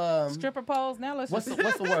could Stripper poles. Now let's what's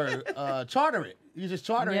just the word? Charter it. You just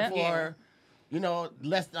charter Yeah. it for,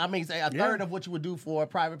 less. I mean, say a third of what you would do for a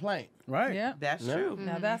private plane. Right. Yeah. That's Yeah. true.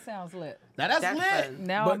 Now that sounds lit. Now that's That's lit. fun.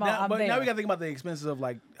 Now But, I'm, now, I'm but there. now we got to think about the expenses of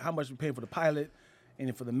like how much we pay for the pilot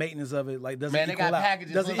and for the maintenance of it. Like, does Man, it they equal got out?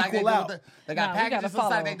 packages Does just it like they do equal with out? they got Nah, we gotta packages just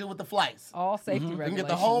like follow they do with the flights. All safety You regulations. can get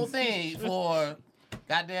the whole thing for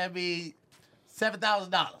goddamn be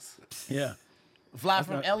 $7,000. Yeah. Fly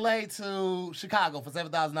from LA to Chicago for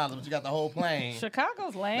 $7,000, but you got the whole plane.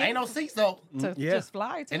 Chicago's lame. There ain't no seats though, to Yeah. just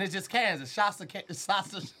fly to. and it's just cans. It's shots of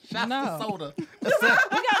No. soda. We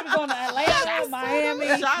gotta be going to Atlanta, Miami.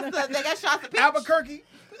 Shasta, they got shots of peach. Albuquerque.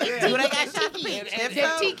 Do they got shots of peach? If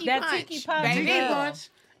That so, tiki That punch. tiki punch. baby. Tiki Yeah. punch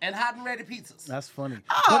and hot and ready pizzas. That's funny.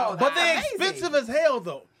 Oh, but they're that's amazing. expensive as hell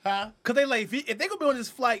though. Huh? Cause they like if they gonna be on this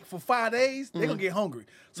flight for 5 days, they gonna get hungry.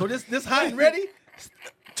 So this hot and ready,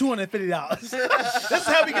 $250. That's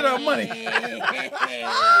how we get our money. It ended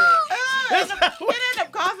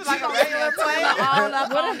up costing like a regular plane. All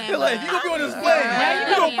up on They're that. like, you gonna be on this plane. Now You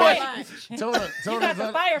you gonna gotta bust. pay. Tuna, You got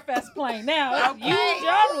the Firefest plane now. You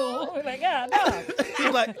rule. We're like, God, no.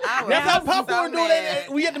 He's like, I that's how was popcorn so do mad. that.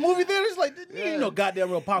 We at the movie theaters, like, you ain't no goddamn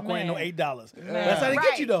real popcorn ain't no Man. $8. That's how they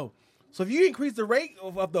get you though. So if you increase the rate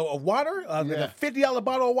of water, like a $50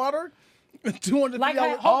 bottle of water, $250. Like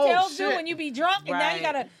how oh, hotels do shit. when you be drunk and now you Right.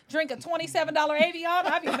 gotta drink a $27 Avion.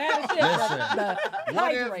 I'd be mad as shit. Listen. The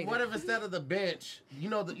What hydrated. if instead of the bench, you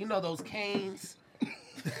know those canes?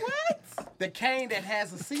 What? The cane that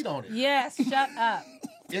has a seat on it. Yes, shut up.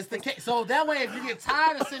 It's the cane. So that way, if you get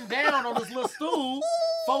tired of sitting down on this little stool,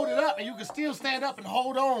 fold it up, and you can still stand up and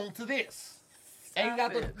hold on to this. And you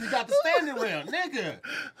got the standing rail, nigga.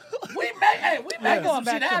 We making going some shit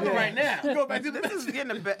back to happen the- right now. Go back to the This is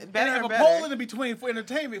getting better They have and a better. poll in between for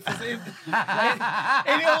entertainment. For, like,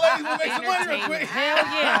 any old ladies will make some money real quick. Hell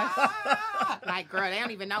yeah. Like, girl, they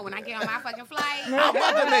don't even know when I get on my fucking flight. I'm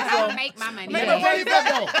about to make I some. make my money. Let me tell you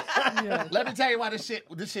something, though. Let me tell you why this shit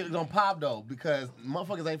is gonna pop though, because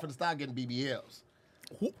motherfuckers ain't finna start getting BBLs.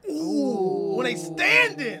 Ooh. When they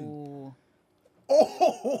standing.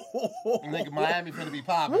 Oh. Nigga, Miami finna be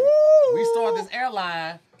popping. We start this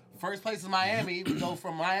airline. First place is Miami. We go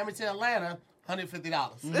from Miami to Atlanta.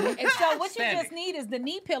 $150. And so what you just need is the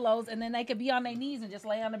knee pillows, and then they could be on their knees and just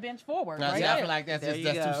lay on the bench forward. Now, Right see, I there. feel like that's There just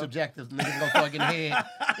you too go. subjective. Niggas gonna start getting head.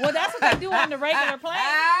 Well, that's what they do on the regular plane.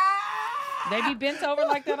 They be bent over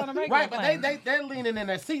like that on the regular Right, but plane. they're leaning in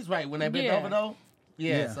their seats right when they bend Yeah. over though.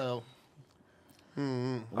 Yeah, Yeah. so. Or they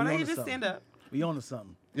onto can just something. stand up. We on to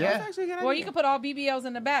something. Yeah. That's actually a good Well, idea. you can put all BBLs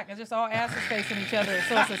in the back and just all asses facing each other,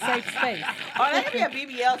 so it's a safe space. Oh, there could be a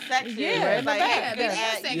BBL section. Yeah, where in it's the like, back. hey,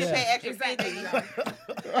 Yeah. you can pay extra Exactly.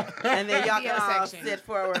 50, and then y'all can BBL all section. sit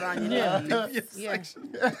forward on your Yeah. knees. Yeah.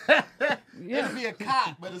 It'll be a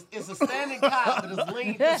cot, but it's a standing cot, but it's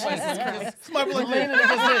leaned this way. So it's Somebody be like, leaning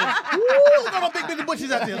against this. Ooh, look at all big bitty bushes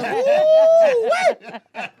out there.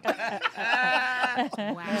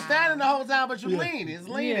 You're standing the whole time, but you lean. It's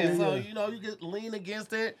leaning, Yeah. so you know you can lean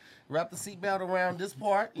against it. Wrap the seatbelt around this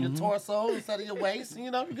part, your torso instead of your waist, and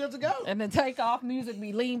you know you're good to go. And then take off music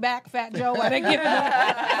be lean back, Fat Joe, while they giving it.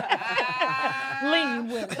 Lean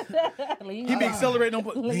with it. Lean He be back. accelerating on,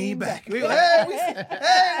 but lean back. We go, hey, we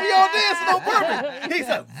all dancing on purpose. He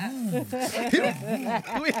said,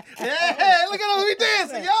 hey, look at us, we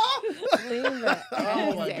dancing, y'all. Lean back.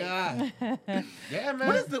 Oh my god! Yeah, man.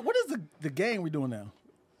 What is the game we doing now?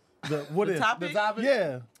 What is topic? The topic?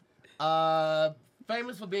 Yeah.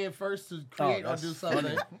 Famous for being first to create or that's do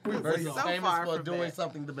something versus So famous far for from doing that.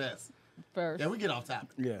 something the best. First. Yeah, we get off topic.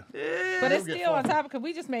 Yeah. But it's We'll get still on forward. topic because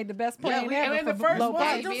we just made the best plan we- ever and for the first low one,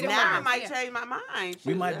 price. just- Now I might Yeah. change my mind.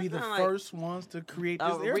 We Shoot, might that be the sound like first ones to create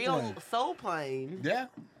this a real airplane. soul plane. Yeah.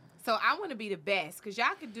 So I want to be the best, because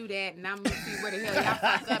y'all could do that, and I'm going to see where the hell y'all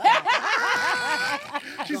fucked up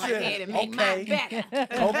at. She Go ahead said, and make mine better.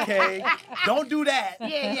 okay, don't do that.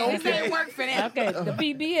 Yeah, this ain't work for them. Okay, the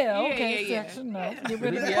BBL, okay, yeah. section, no. Get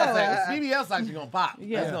rid of the BBS, clothes. BBS actually gonna pop.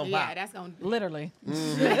 Yeah. That's gonna Yeah, pop. that's going to... Literally.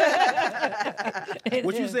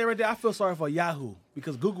 What you say right there, I feel sorry for Yahoo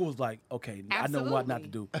because Google was like, okay, I know what not to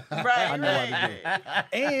do. Right, I know what to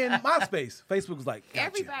do. And MySpace, Facebook was like, got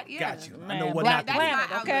Everybody, you, yeah. got you. I Man, know what Black not to do. Planet,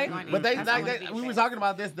 That's okay. my outlook But on it. That's we what were it talking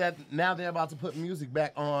about this, that now they're about to put music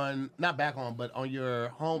back on, not back on, but on your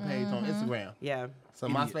homepage on Instagram. Yeah. So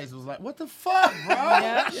MySpace was like, what the fuck, bro?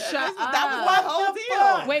 Yeah. That was my whole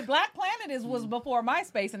deal. Wait, Black Planet was before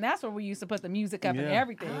MySpace, and that's where we used to put the music up and Yeah.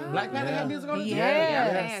 everything. Black Planet had music on it? too?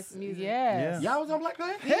 Yes. Yes, music. Yes. Y'all was on Black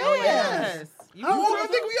Planet? Hell yeah. Yes. You How old do was you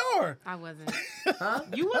think we are? I wasn't.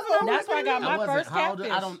 You wasn't on That's where I got my wasn't. first How old-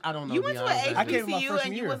 catfish. I don't know. You to went be to honest an with I you. came in my HBCU freshman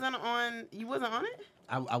and you year. wasn't on. You wasn't on it.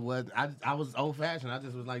 I was old fashioned. I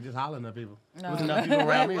just was like just hollering at people. No. There was enough people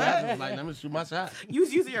around me. I was like, let me shoot my shot. You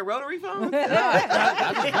was using your rotary phone.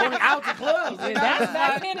 I just going out to clubs. That's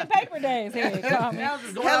back pen and paper days. Here, call me. I was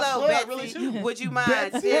just going out to Hello, clubs, Betsy. really shooting. Would you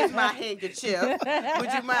mind? Here's my handkerchief.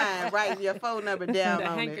 Would you mind writing your phone number down The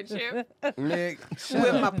on handkerchief. Nick, it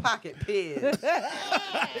with my pocket pen?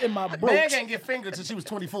 In my Meg brooch. ain't get fingered till she was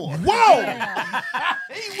 24. Whoa!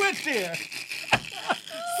 He went there.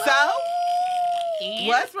 So,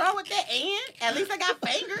 what's wrong with that? And at least I got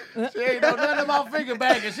fingered. She ain't know nothing about finger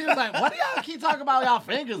banging. She was like, what do y'all keep talking about y'all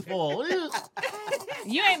fingers for? What are you...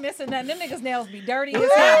 You ain't missing nothing. Them niggas' nails be dirty as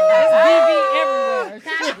hell. It's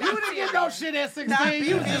BB everywhere. You didn't get no shit at 16.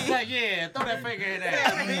 You was just like, yeah, throw that finger in there.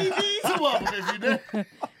 Two of them if you did.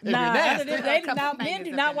 Nah, nasty. they do not, men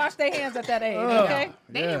do not wash their hands at that age, okay?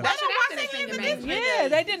 They didn't wash it after they finger banged. Yeah,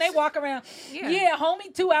 they didn't. They walk around. Yeah,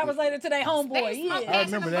 homie, 2 hours later to their homeboy. They smoked Yeah. that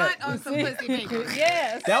remember in the that. butt on some pussy fingers.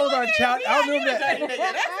 Yes. That was our child. I remember that.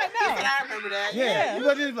 I remember that. Yeah.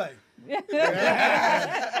 You just like,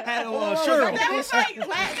 had a shirt on. That was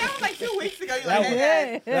like 2 weeks ago. You That like, was,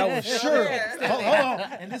 hey, Yeah. that was sure. Yeah. Hold on.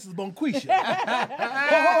 And this is Bonquisha.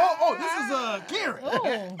 Oh, this is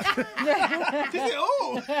Karen. She said,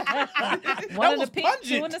 oh. One of was the pink, pungent.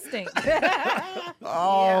 2 in the stink.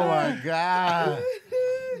 Oh, my God.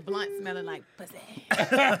 Blunt smelling like pussy.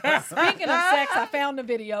 Speaking of sex, I found the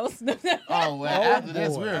videos. Oh, well, after this,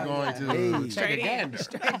 boy. we're going to Hey. check Straight again. in.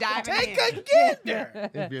 Straight diving in.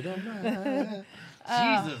 If you don't mind.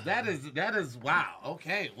 Jesus, that is wow.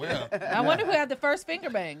 Okay, well. I wonder who had the first finger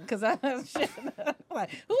bang, because I shit. Like,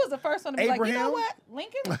 who was the first one to be like, you know Abraham? what,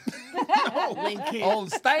 Lincoln? Lincoln. Oh,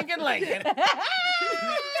 stinking Lincoln.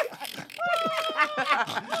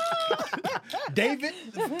 David,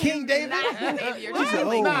 King David. Nah,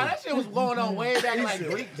 that shit was going on way back like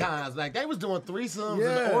Greek times. Like they was doing threesomes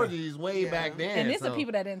and orgies way back then. And these are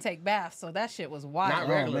people that didn't take baths, so that shit was wild. Not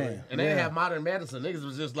regularly. man. And they didn't have modern medicine. Niggas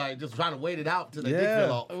was just trying to wait it out till they dick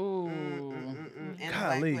fell off. Ooh. And the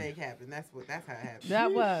Black Plague happened. That's how it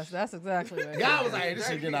happened. That's exactly what God was like, hey, this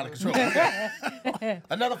shit getting out of control.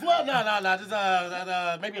 Another flood? No,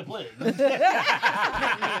 just maybe a plague.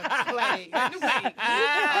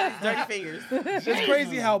 Dirty fingers. It's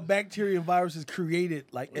crazy how bacteria and viruses created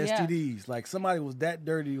like STDs. Like somebody was that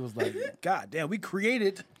dirty, was like, God damn, we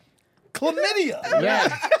created chlamydia. Yeah.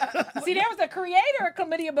 See, there was a creator of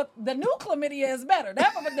chlamydia, but the new chlamydia is better.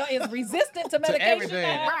 That one is resistant to medication. Everything.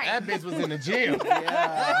 That bitch was in the gym. Them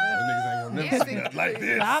niggas ain't gonna never see nothing like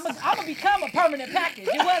this. I'm gonna become a permanent package.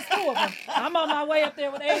 It was 2 of them. I'm on my way up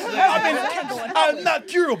there with AIDS. I'm not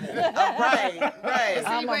curable. Right.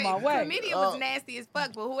 I'm on my way. Chlamydia was nasty as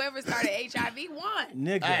fuck, but whoever started HIV won.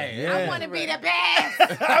 Nigga, I want to be the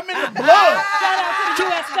best. I'm in the blood. Shout out to the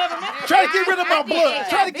U.S. government. Try to get rid of my blood.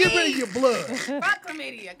 Try to get rid of your blood. Fuck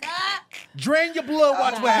chlamydia, God. Drain your blood.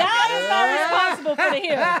 Watch what God happens. is not responsible for the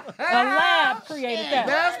healing. A lab created that.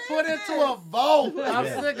 Let's put it to a vote. I'm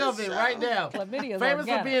sick of it right now. Chlamydia is Famous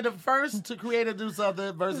for organic. being the first to create or do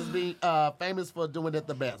something versus being famous for doing it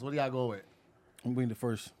the best. What do y'all go with? I'm being the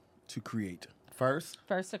first to create. First?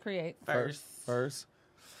 First to create. First.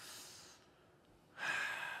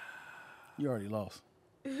 You already lost.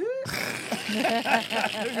 You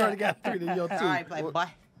already got 3 to your 2. All right, bye.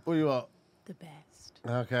 What do you want? The best.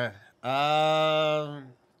 Okay. I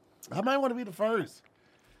might want to be the first.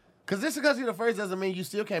 Because just because you're the first doesn't mean you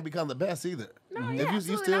still can't become the best either. No, If yeah, you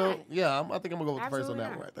absolutely still, not. I think I'm going to go with the first on Absolutely that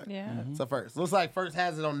one not. right there. Yeah. So first. Looks like first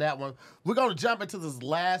has it on that one. We're going to jump into this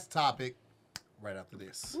last topic right after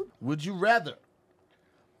this. Would you rather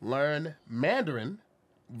learn Mandarin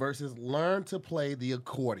versus learn to play the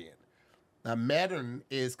accordion? Now, Mandarin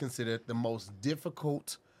is considered the most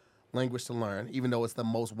difficult language to learn, even though it's the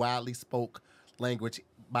most widely spoke language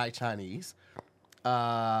by Chinese.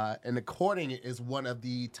 And accordion is one of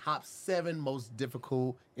the top 7 most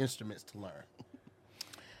difficult instruments to learn.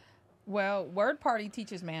 Well, Word Party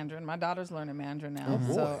teaches Mandarin. My daughter's learning Mandarin now.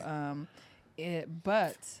 boy. So,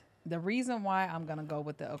 but the reason why I'm going to go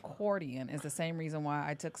with the accordion is the same reason why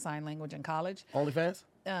I took sign language in college. OnlyFans?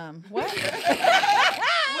 What?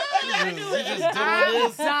 You just doing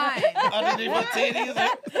this underneath my titties.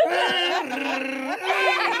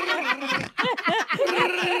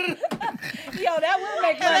 Yo, that would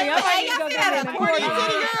make money. I might need to go get an accordion.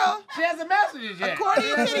 Girl. She hasn't mastered it yet.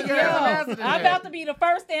 Accordion titty Yo, girl. I'm about to be the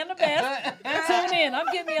first and the best. Tune in. I'm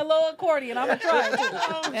getting me a little accordion. I'm going to try it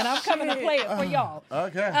too. And I'm coming to play it for y'all.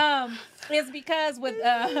 Okay. It's because with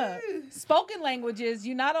spoken languages,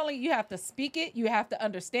 you not only you have to speak it, you have to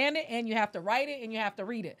understand it, and you have to write it, and you have to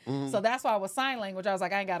read it. So that's why with sign language, I was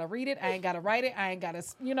like, I ain't got to read it, I ain't got to write it, I ain't got to,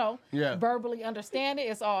 verbally understand it.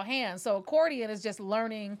 It's all hands. So accordion is just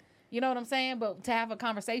learning, you know what I'm saying? But to have a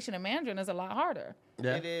conversation in Mandarin is a lot harder.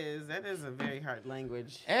 Yeah. It is. That is a very hard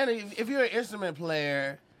language. And if you're an instrument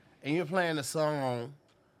player and you're playing a song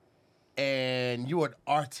and you're an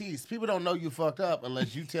artiste, people don't know you fucked up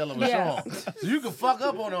unless you tell them a song. So you can fuck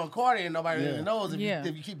up on an accordion, nobody really knows if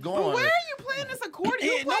you keep going. But where are you playing this accordion?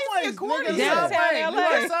 Who plays the accordion? Downtown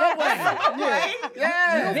LA. Subway.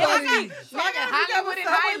 Yeah. Like a Hollywood and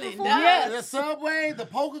Highland. Yes. The Subway, the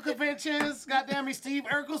poker conventions, goddamn me, Steve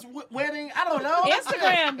Urkel's wedding. I don't know.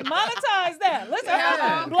 Instagram, monetize that. Listen,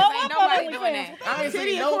 Yeah. blow Ain't up on nobody doing OnlyFans. that. I ain't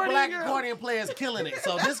Titty seen no accordion black girl. accordion players killing it,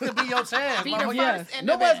 so this could be your chance. Be the motherfucker. first and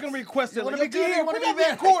the Nobody's best. gonna request it. wanna Like, be yo, good? Kid, Wanna put be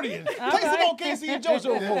that accordion. Play some right. more Casey and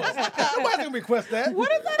JoJo for us. Nobody's gonna request that. What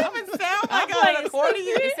does that even sound like playing an accordion?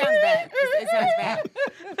 It sounds bad. It sounds bad.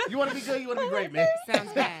 You want to be good, you want to be great, man.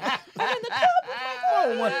 Sounds bad. I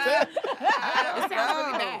don't want that. It sounds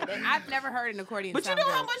really bad. I've never heard an accordion But you sound know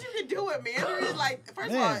how good. much you can do with Mandarin? It's like,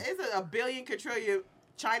 first of all, it's a billion quadrillion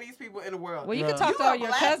Chinese people in the world. Well, you can talk to You a all your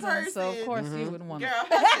black cousins, so of person. course you wouldn't want Girl,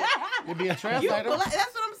 to. You be a you translator. black,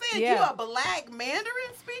 that's what I'm saying. Yeah. You a black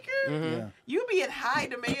Mandarin speaker? You be in high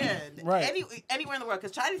demand Right. anywhere in the world.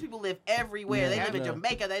 Because Chinese people live everywhere. They live in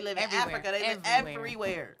Jamaica. They live in Everywhere. Africa. They live Everywhere.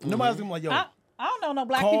 everywhere. Nobody's gonna be like, yo, I don't know no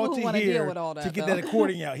black call people who to want to deal here with all that. to get though. that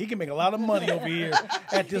accordion out. He can make a lot of money over here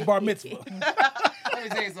at this bar mitzvah. Let me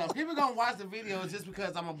tell you something. People gonna watch the videos just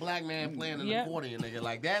because I'm a black man playing an Yep. accordion, nigga.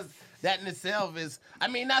 Like that in itself is. I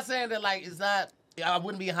mean, not saying that like it's not. I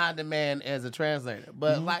wouldn't be in high demand as a translator,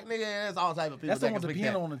 but like nigga, there's all type of people That's the that one can with the speak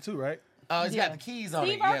piano that. on it too, right? It's Yeah. got the keys on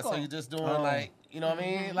Steve it. Yeah, so Urkel. you're just doing Oh. like, you know what I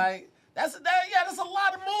mean? Like that's a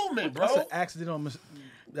movement, bro. That's an accidental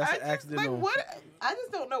That's an accidental. Like, what? I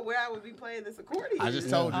just don't know where I would be playing this accordion. I just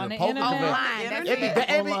told you On the the poker internet.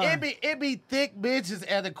 convention. Online. It be thick bitches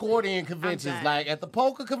at accordion conventions. done. Like at the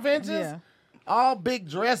poker conventions, Yeah. all big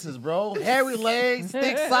dresses, bro. Hairy legs,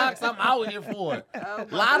 thick socks. I'm out here for it. Oh,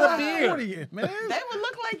 my Lot of God. beer. Accordion, man. They would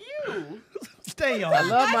look like you. Stay on. I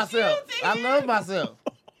love That's myself. you, I Tigger. love myself.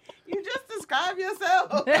 You just describe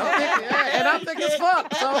yourself. Yeah, and I'm thick as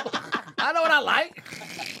fuck, so I know what I like.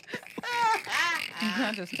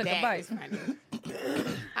 I just took a That bite. is funny.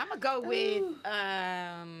 I'm gonna go with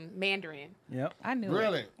Mandarin. Yep. I knew it.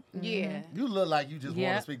 Really? Yeah. You look like you just want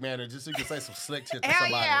Yeah. to speak Mandarin just so you can say some slick shit to Hell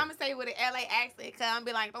somebody. yeah, I'm gonna say it with an LA accent, cause I'm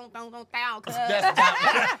be like, don't, down, cause That's because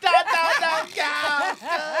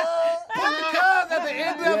at the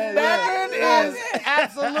end of Mandarin is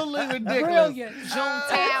absolutely ridiculous. Brilliant.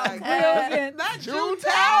 Town, Brilliant. Not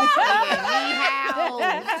Junetown.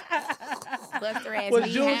 Buster ass Was me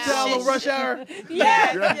June house. Town on Rush Hour?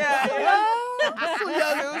 Yeah.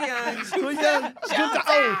 Too young.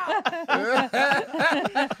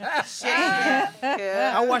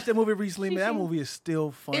 Yeah. I watched that movie recently, man. That movie is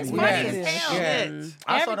still funny. It's man. funny Yeah. as hell. Yeah.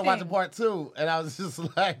 I started watching part 2, and I was just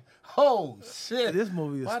like, oh, shit. This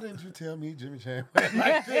movie is. Why didn't you tell me Jimmy Chan went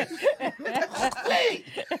like this? Wait.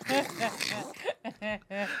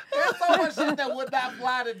 There's so much shit that would not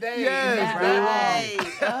fly today. Yes, Right.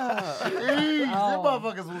 Them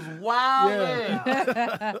motherfuckers was wild.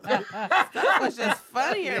 That was just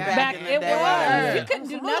funnier back in the it day. was. You couldn't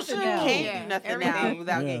do nothing You now. can't Yeah. do nothing Everything. now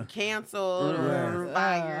without Yeah. getting canceled or Yeah.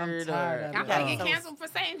 fired. I'm tired or of I'm it. gonna Yeah. get canceled for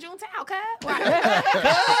saying Junetown, cuz. I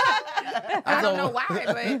I don't know why,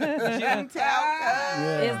 but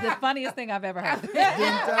Junetown. It's the funniest thing I've ever heard.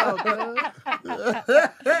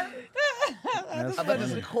 That's I bet funny.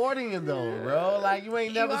 it's accordion though, bro. Like you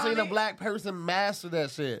ain't never seen a only- black person master that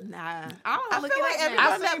shit. nah. I look feel it like up now. everyone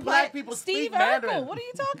I've that seen black play- people Steve speak Mandarin. Urkel, what are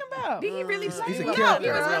you talking about? Did he really play He's a it? character He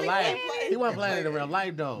in was real real life. life. He wasn't playing it in real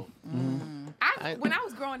life though. When I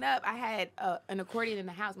was growing up, I had an accordion in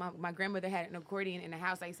the house. My grandmother had an accordion in the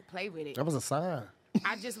house. I used to play with it. That was a sign.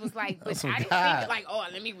 I just was like, but That's I some didn't God. think like, oh,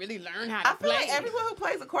 let me really learn how I to feel play. like everyone who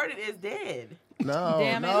plays accordion is dead. No,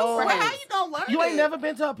 Damn it. no. Well, how you gonna learn You ain't it? never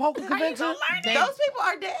been to a poker How you convention? gonna learn it? Those people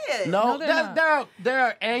are dead. No, No, they're not. there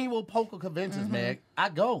are annual poker conventions, man. I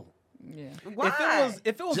go. Yeah. Why?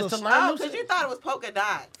 If it was Just a to learn Oh, new because shit. you thought it was polka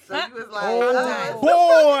dots. So you was like, Oh oh,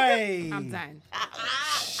 boy! I'm done.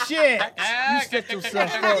 Shit! You set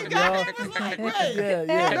yourself up, y'all. Yeah,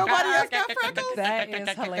 yeah. nobody else got freckles? That is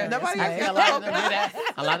hilarious. Nobody man. else A lot of them did have,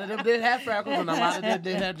 a lot of them did have freckles, and a lot of them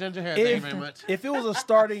did have ginger hair. Thank you very much. If it was a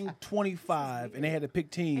starting 25 and they had to pick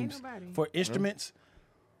teams nobody. for instruments,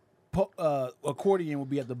 accordion would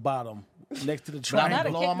be at the bottom next to the But I'm Not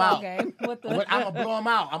a gonna triangle. blow 'em kickball out. game with the. I'm gonna blow them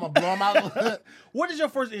out. I'm gonna blow them out. What is your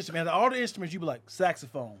first instrument? All the instruments, you be like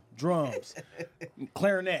saxophone, drums,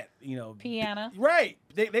 clarinet, Piano. Right.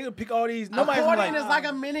 They would pick all these. Nobody's Accordion like, is like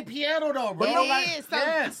a mini piano, though, bro. It Like, is, so-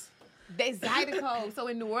 yes. They Zydeco. So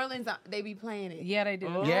in New Orleans, they be playing it. Yeah, they do.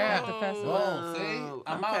 Yeah. At the festival. Oh, see,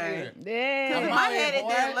 I'm out okay. here. Yeah. In my head, it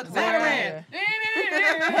didn't look Yeah.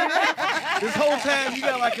 like this whole time you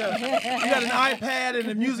got like you got an iPad and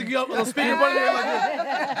the music up with a speaker button there like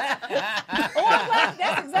this.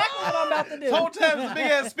 That's exactly what I'm about to do. This whole time there's a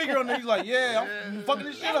big ass speaker on there. He's like, yeah, I'm fucking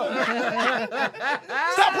this shit up.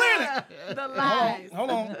 Stop playing it. The lies. Hold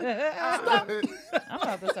on. I'm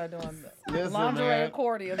about to start doing Listen, lingerie man.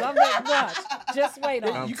 accordions. I'm like, watch. Just wait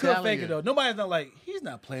on. I'm You could telling fake you. it though. Nobody's not like, he's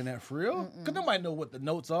not playing that for real. Because nobody know what the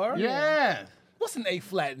notes are. Yeah. What's an A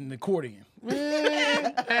flat in the accordion?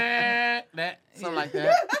 That something like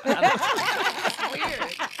that.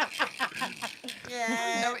 Weird.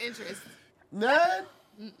 yeah. No interest. None.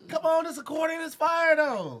 Come on, this accordion is fire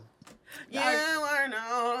though. You are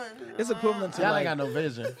known. It's equivalent to Y'all like ain't got no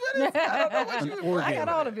vision. an I organ. got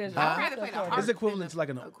all the vision. Huh? I'd rather play the harp It's equivalent to like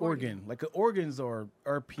an accordion. organ. Like organs are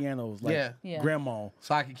pianos, like Yeah. Yeah. grandma.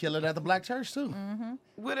 So I can kill it at the black church too.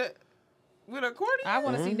 With an accordion? I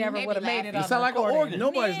want to see Never Maybe would have made it laughing. on sound an like an accordion. organ.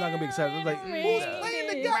 Nobody's not gonna be excited. It's like, who's playing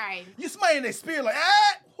the guy? Right. You somebody in their spirit like,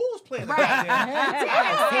 who's playing the Right. goddamn?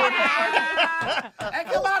 Hey,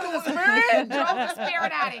 come out of the spirit. Drove the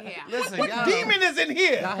spirit out of here. Listen, What y'all, demon is in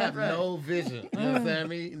here? y'all have no vision. You understand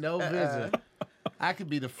me? No vision. I could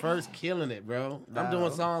be the first killing it, bro. I'm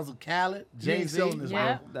doing songs with Khaled, You ain't Jay-Z. selling this,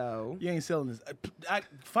 Yeah. bro. No. You ain't selling this. I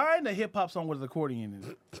find a hip hop song with an accordion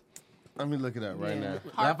in it. Let me look it up right now.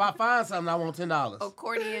 Harp. Now, if I find something, I want $10.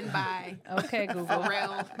 Accordion by Okay, Google.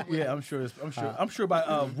 Pharrell. Yeah, I'm sure. I'm sure by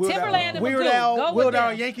Weird Timberland and Weird Magoo. Al, Go Weird with Al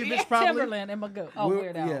them. Yankovic probably. Timberland and Magoo. Oh,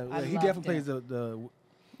 Weird Al. Yeah, I he love definitely him. plays the.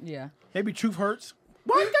 Yeah. Maybe Truth Hurts.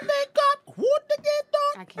 What did they got? What did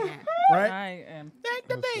they I I can't. Right? I am.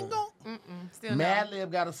 Still Mad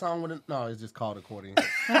Lib got a song with it. No, it's just called accordion.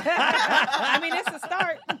 I mean, it's a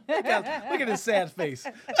start. Look at his sad face.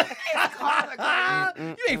 You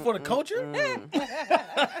ain't for the culture.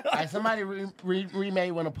 Like somebody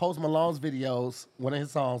remade one of Post Malone's videos, one of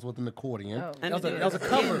his songs with an accordion. Oh. That was a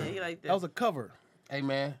cover. Yeah, like That was a cover. Hey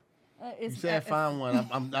man, you It's, said find one.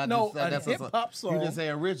 I No, just said a that's hip-hop song. You didn't say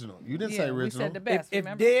original. You didn't say yeah, we original. said the best. If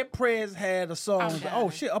remember? Dead Prez had a song, Okay. oh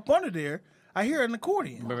shit, up under there, I hear an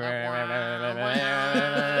accordion.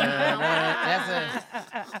 That's it.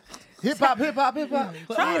 Hip hop, hip hop, hip hop.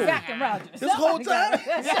 Try Zach and Rogers. This whole time,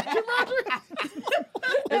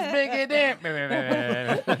 It's big in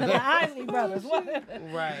there. The Isley Brothers. What?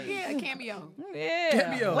 right. Yeah, a cameo. Yeah.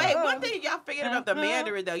 Cameo. Wait, one thing y'all figured about the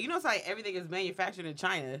Mandarin though, you know it's like everything is manufactured in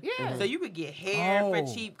China. Yeah. So you could get hair Oh. for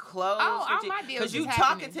cheap clothes. Oh, for all cheap, my deals you is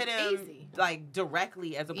talking to happening. them Easy. like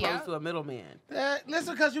directly as opposed Yep. to a middleman.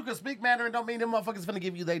 Listen, because you can speak Mandarin don't mean them motherfuckers finna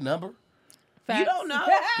give you their number. You don't know.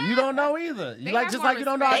 You don't know either. You They like have just more like you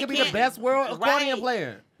don't know I respect. can be They the can't- best world accordion Right.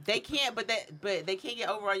 player. They can't, but they can't get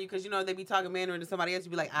over on you because you know they be talking Mandarin to somebody else.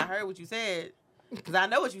 You be like, I heard what you said because I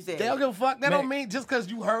know what you said. They don't give a fuck. That Man. don't mean just because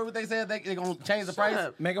you heard what they said, they're going to change the price.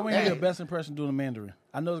 up. Megan, we need your best impression doing the Mandarin.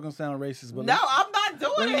 I know it's gonna sound racist, but No, I'm not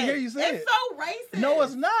doing Let it. me hear you say it's it. so racist. no,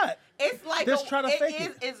 it's not. It's like Just try to fake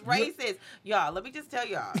it. It's racist, y'all. Let me just tell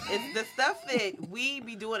y'all, it's the stuff that we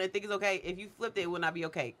be doing and think is okay. If you flipped it, it would not be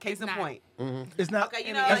okay. Case in not. point. It's not. Okay,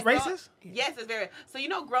 you know, That's like, racist. Yes, it's very. So you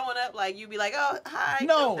know, growing up, like you'd be like, oh, hi.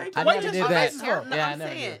 No, thank I you. never just did for that. racist No, folk. Yeah, I I'm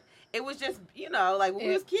never saying did. it was just, you know, like when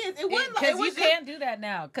we was kids, it wasn't like Because it was you just, can't do that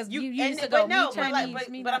now. Because you and- used to but go no, me but Chinese, like,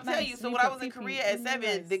 me but not I'm telling nice, you. So me when I for was in pee-pee, Korea at me 7,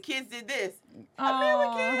 nice. the kids did this.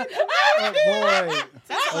 Oh boy.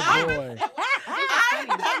 Oh boy.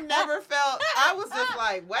 I never felt. I was just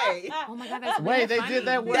like, wait. Oh my god, that's Wait, really they funny. did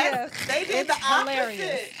that with They did the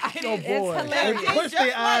hilarious. opposite. Oh boy. hilarious. They It's push just their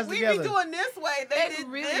like eyes we together. be doing this way. They It's did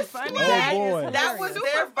really this funny. way. Oh, boy. That was Super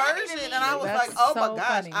their funny to version, me. and I was That's like, oh so my gosh,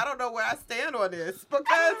 funny. I don't know where I stand on this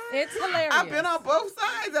because It's hilarious. I've been on both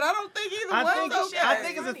sides, and I don't think either I think, one's okay. I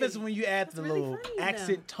think it's offensive when you add the really little funny, though.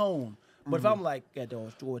 accent tone. But if I'm like, at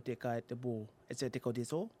the bull, it's a tickle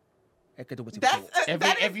this all. That's if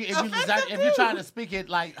you're trying to speak it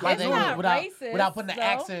like how It's they not would racist, without putting the though.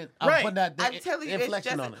 accent, Right. putting that I'm telling you, it's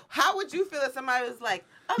inflection just. on it. How would you feel if somebody was like,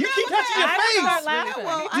 oh, You man, keep look touching at your that. face. start laughing.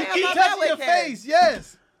 Well, I You am keep a touching your Mexican. face,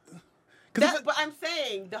 yes. But I'm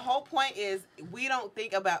saying the whole point is we don't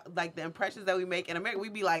think about like the impressions that we make in America. We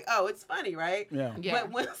be like, oh, it's funny, right? Yeah. Yeah.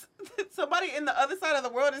 But when somebody in the other side of the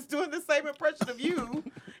world is doing the same impression of you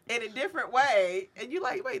in a different way, and you're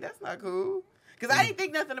like, wait, that's not cool. Because I didn't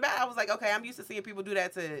think nothing about it. I was like, okay, I'm used to seeing people do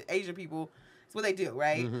that to Asian people. It's what they do,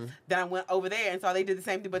 right? Then I went over there and saw they did the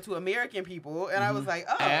same thing, but to American people, and I was like,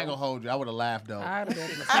 oh. I ain't gonna hold you. I would have laughed though. I'd have been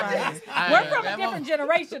I- crying. We're from a different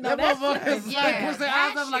generation, though. That That's motherfuckers Yeah, like push their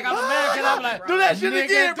eyes up like I'm that American. I'm like, Do that shit nigga,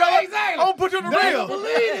 again, bro. Exactly. I'm gonna put you on the They rail. don't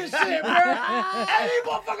believe this shit, bro. Hey, these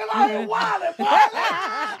motherfuckers out here wildin',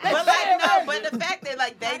 boy. But like no, but the fact that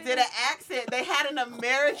like they did an accent, they had an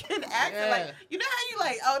American accent. Yeah. Like you know how you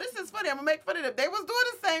like, oh, this is funny. I'm gonna make fun of them. They was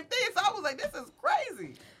doing the same thing, so I was like, this is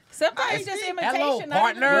crazy. Sometimes just imitation. Hello,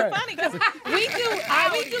 not even partner. funny because we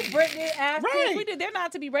do Britney accents. Right. We do. They're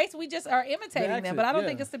not to be racist. We just are imitating them. But I don't yeah.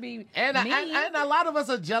 think it's to be And mean. and a lot of us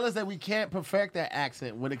are jealous that we can't perfect that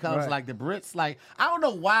accent when it comes Right. to like the Brits. Like I don't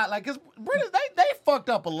know why. Like, cause British they fucked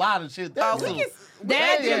up a lot of shit. Oh, They we do. can.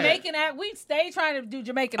 That Yeah. Jamaican act, we stay trying to do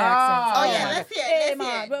Jamaican accents. Oh, yeah, my let's God. hear it, let's Come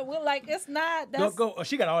hear on, it. but we're like, it's not. Go, That's go. Oh,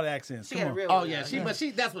 she got all the accents. She Come got a on. real. Oh yeah, but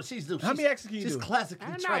that's what she's doing. How many accents can you She's do? classically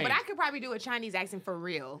I don't know, trained. but I could probably do a Chinese accent for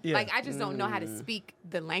real. Yeah. Like I just don't know how to speak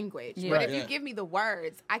the language. Yeah. But Right. if you give me the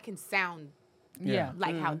words, I can sound yeah.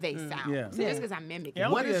 like how they sound. Yeah. So just because I'm mimicking. Yeah.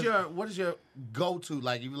 What is your go to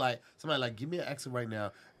like? You like somebody like give me an accent right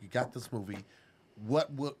now. You got this movie.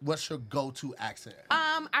 What's your go to accent?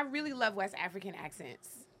 I really love West African accents.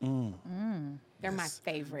 They're my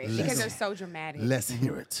favorite because they're so dramatic. Let's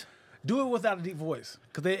hear it. Do it without a deep voice.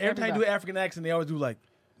 Because every time you do an African accent, they always do like,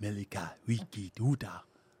 Melika, Wiki, Duda.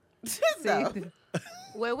 No.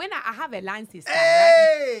 Well, when I have a line sister, right?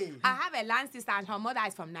 Hey! I have a line sister and her mother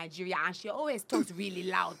is from Nigeria and she always talks really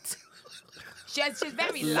loud. She's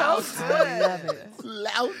very loud. I love it.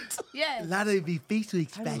 Loud. Yeah. A lot of the facial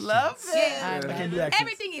expressions. Love it. Yeah. I can't do accents.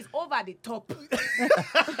 Everything is over the top.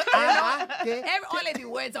 Only the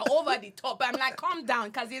words are over the top. I'm like, calm down,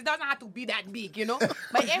 because it doesn't have to be that big, you know?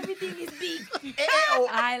 But everything is big.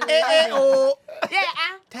 I love it. Yeah,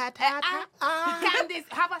 Candice,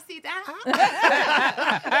 have a seat,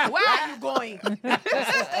 Where are you going?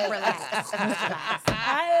 Relax.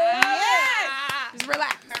 I love it. Just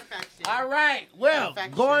relax. Perfection. All right. Well,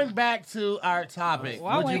 fact is Going true. back to our topic, Well,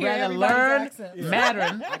 I would wanna you hear rather everybody's learn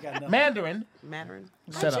accent. Mandarin Mandarin.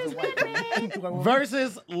 shut up,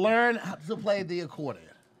 versus learn how to play the accordion?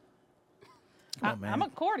 I'm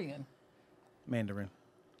accordion. Mandarin.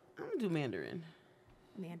 I'm gonna do Mandarin.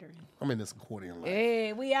 Mandarin. I'm in this accordion life.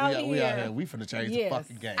 Hey, we out here. We out here. We finna change Yes. the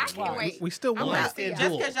fucking game. I can't wait. We still I'm won. not in just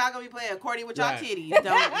duel. because y'all gonna be playing accordion with y'all Right. titties.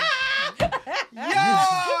 Don't.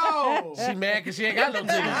 Yo! She mad because she ain't got no titties.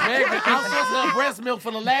 Man, been outsourcing her breast milk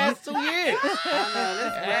for the last 2 years. I know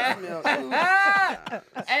this breast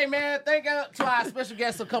milk. Hey, man, thank you to our special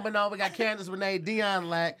guests for coming on. We got Candace Renee, Dion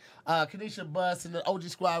Lack, Kanisha Buss, and the OG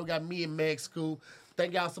Squad. We got me and Meg School.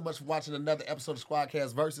 Thank y'all so much for watching another episode of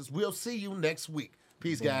SquADcast Versus. We'll see you next week.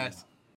 Peace, guys.